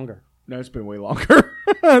 maybe longer. No, it's been way longer.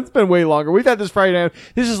 It's been way longer. We've had this Friday night.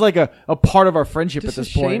 This is like a part of our friendship at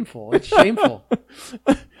this point. Shameful. It's shameful.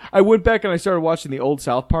 I went back and I started watching the old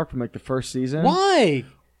South Park from like the first season. Why?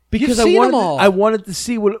 Because I wanted to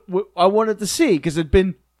see what I wanted to see because it'd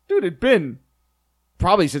been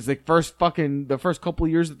probably since the first couple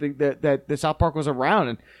of years that the South Park was around,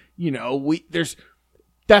 and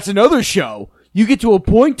that's another show. You get to a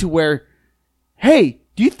point to where, hey,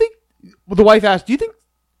 do you think? Well, the wife asked, do you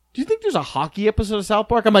think there's a hockey episode of South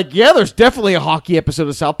Park? I'm like, yeah, there's definitely a hockey episode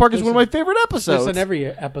of South Park. It's one of my favorite episodes. There's in every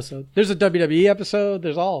episode. There's a WWE episode.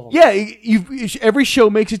 There's all of them. Yeah, every show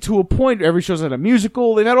makes it to a point. Every show's had a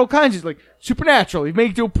musical. They've had all kinds of, like, Supernatural. You've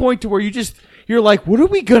made it to a point to where you're like, what are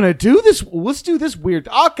we going to do? Let's do this weird.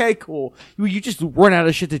 Okay, cool. You just run out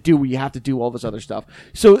of shit to do where you have to do all this other stuff.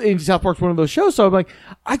 So, in South Park's one of those shows. So, I'm like,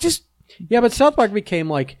 Yeah, but South Park became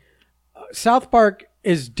like... South Park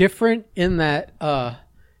is different in that...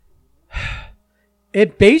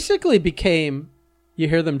 it basically became. You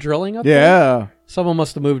hear them drilling up there? Yeah. Someone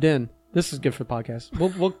must have moved in. This is good for the podcast.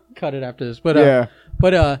 We'll cut it after this. But Yeah.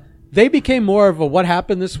 But they became more of a what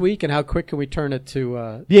happened this week and how quick can we turn it to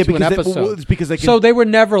an episode. It's because they can, So they were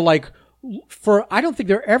never like I don't think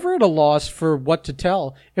they're ever at a loss for what to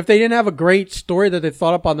tell. If they didn't have a great story that they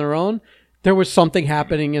thought up on their own, there was something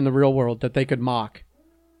happening in the real world that they could mock.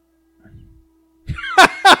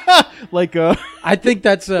 like I think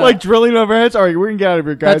that's like drilling over heads. All right, we're gonna get out of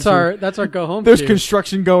here, guys. That's our go home. There's cue.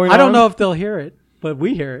 construction going on. I don't know if they'll hear it, but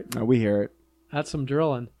we hear it. No, we hear it. That's some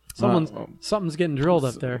drilling. Something's getting drilled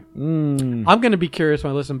up there. Mm. I'm going to be curious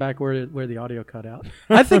when I listen back where the audio cut out.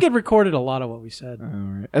 I think it recorded a lot of what we said. All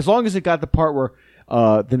right. As long as it got the part where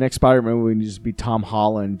the next Spider-Man movie would just be Tom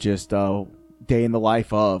Holland, just day in the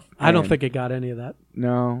life of. I don't think it got any of that.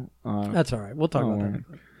 No. That's all right. We'll talk about that.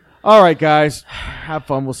 All right, guys. Have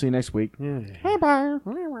fun. We'll see you next week. Yeah. Bye bye.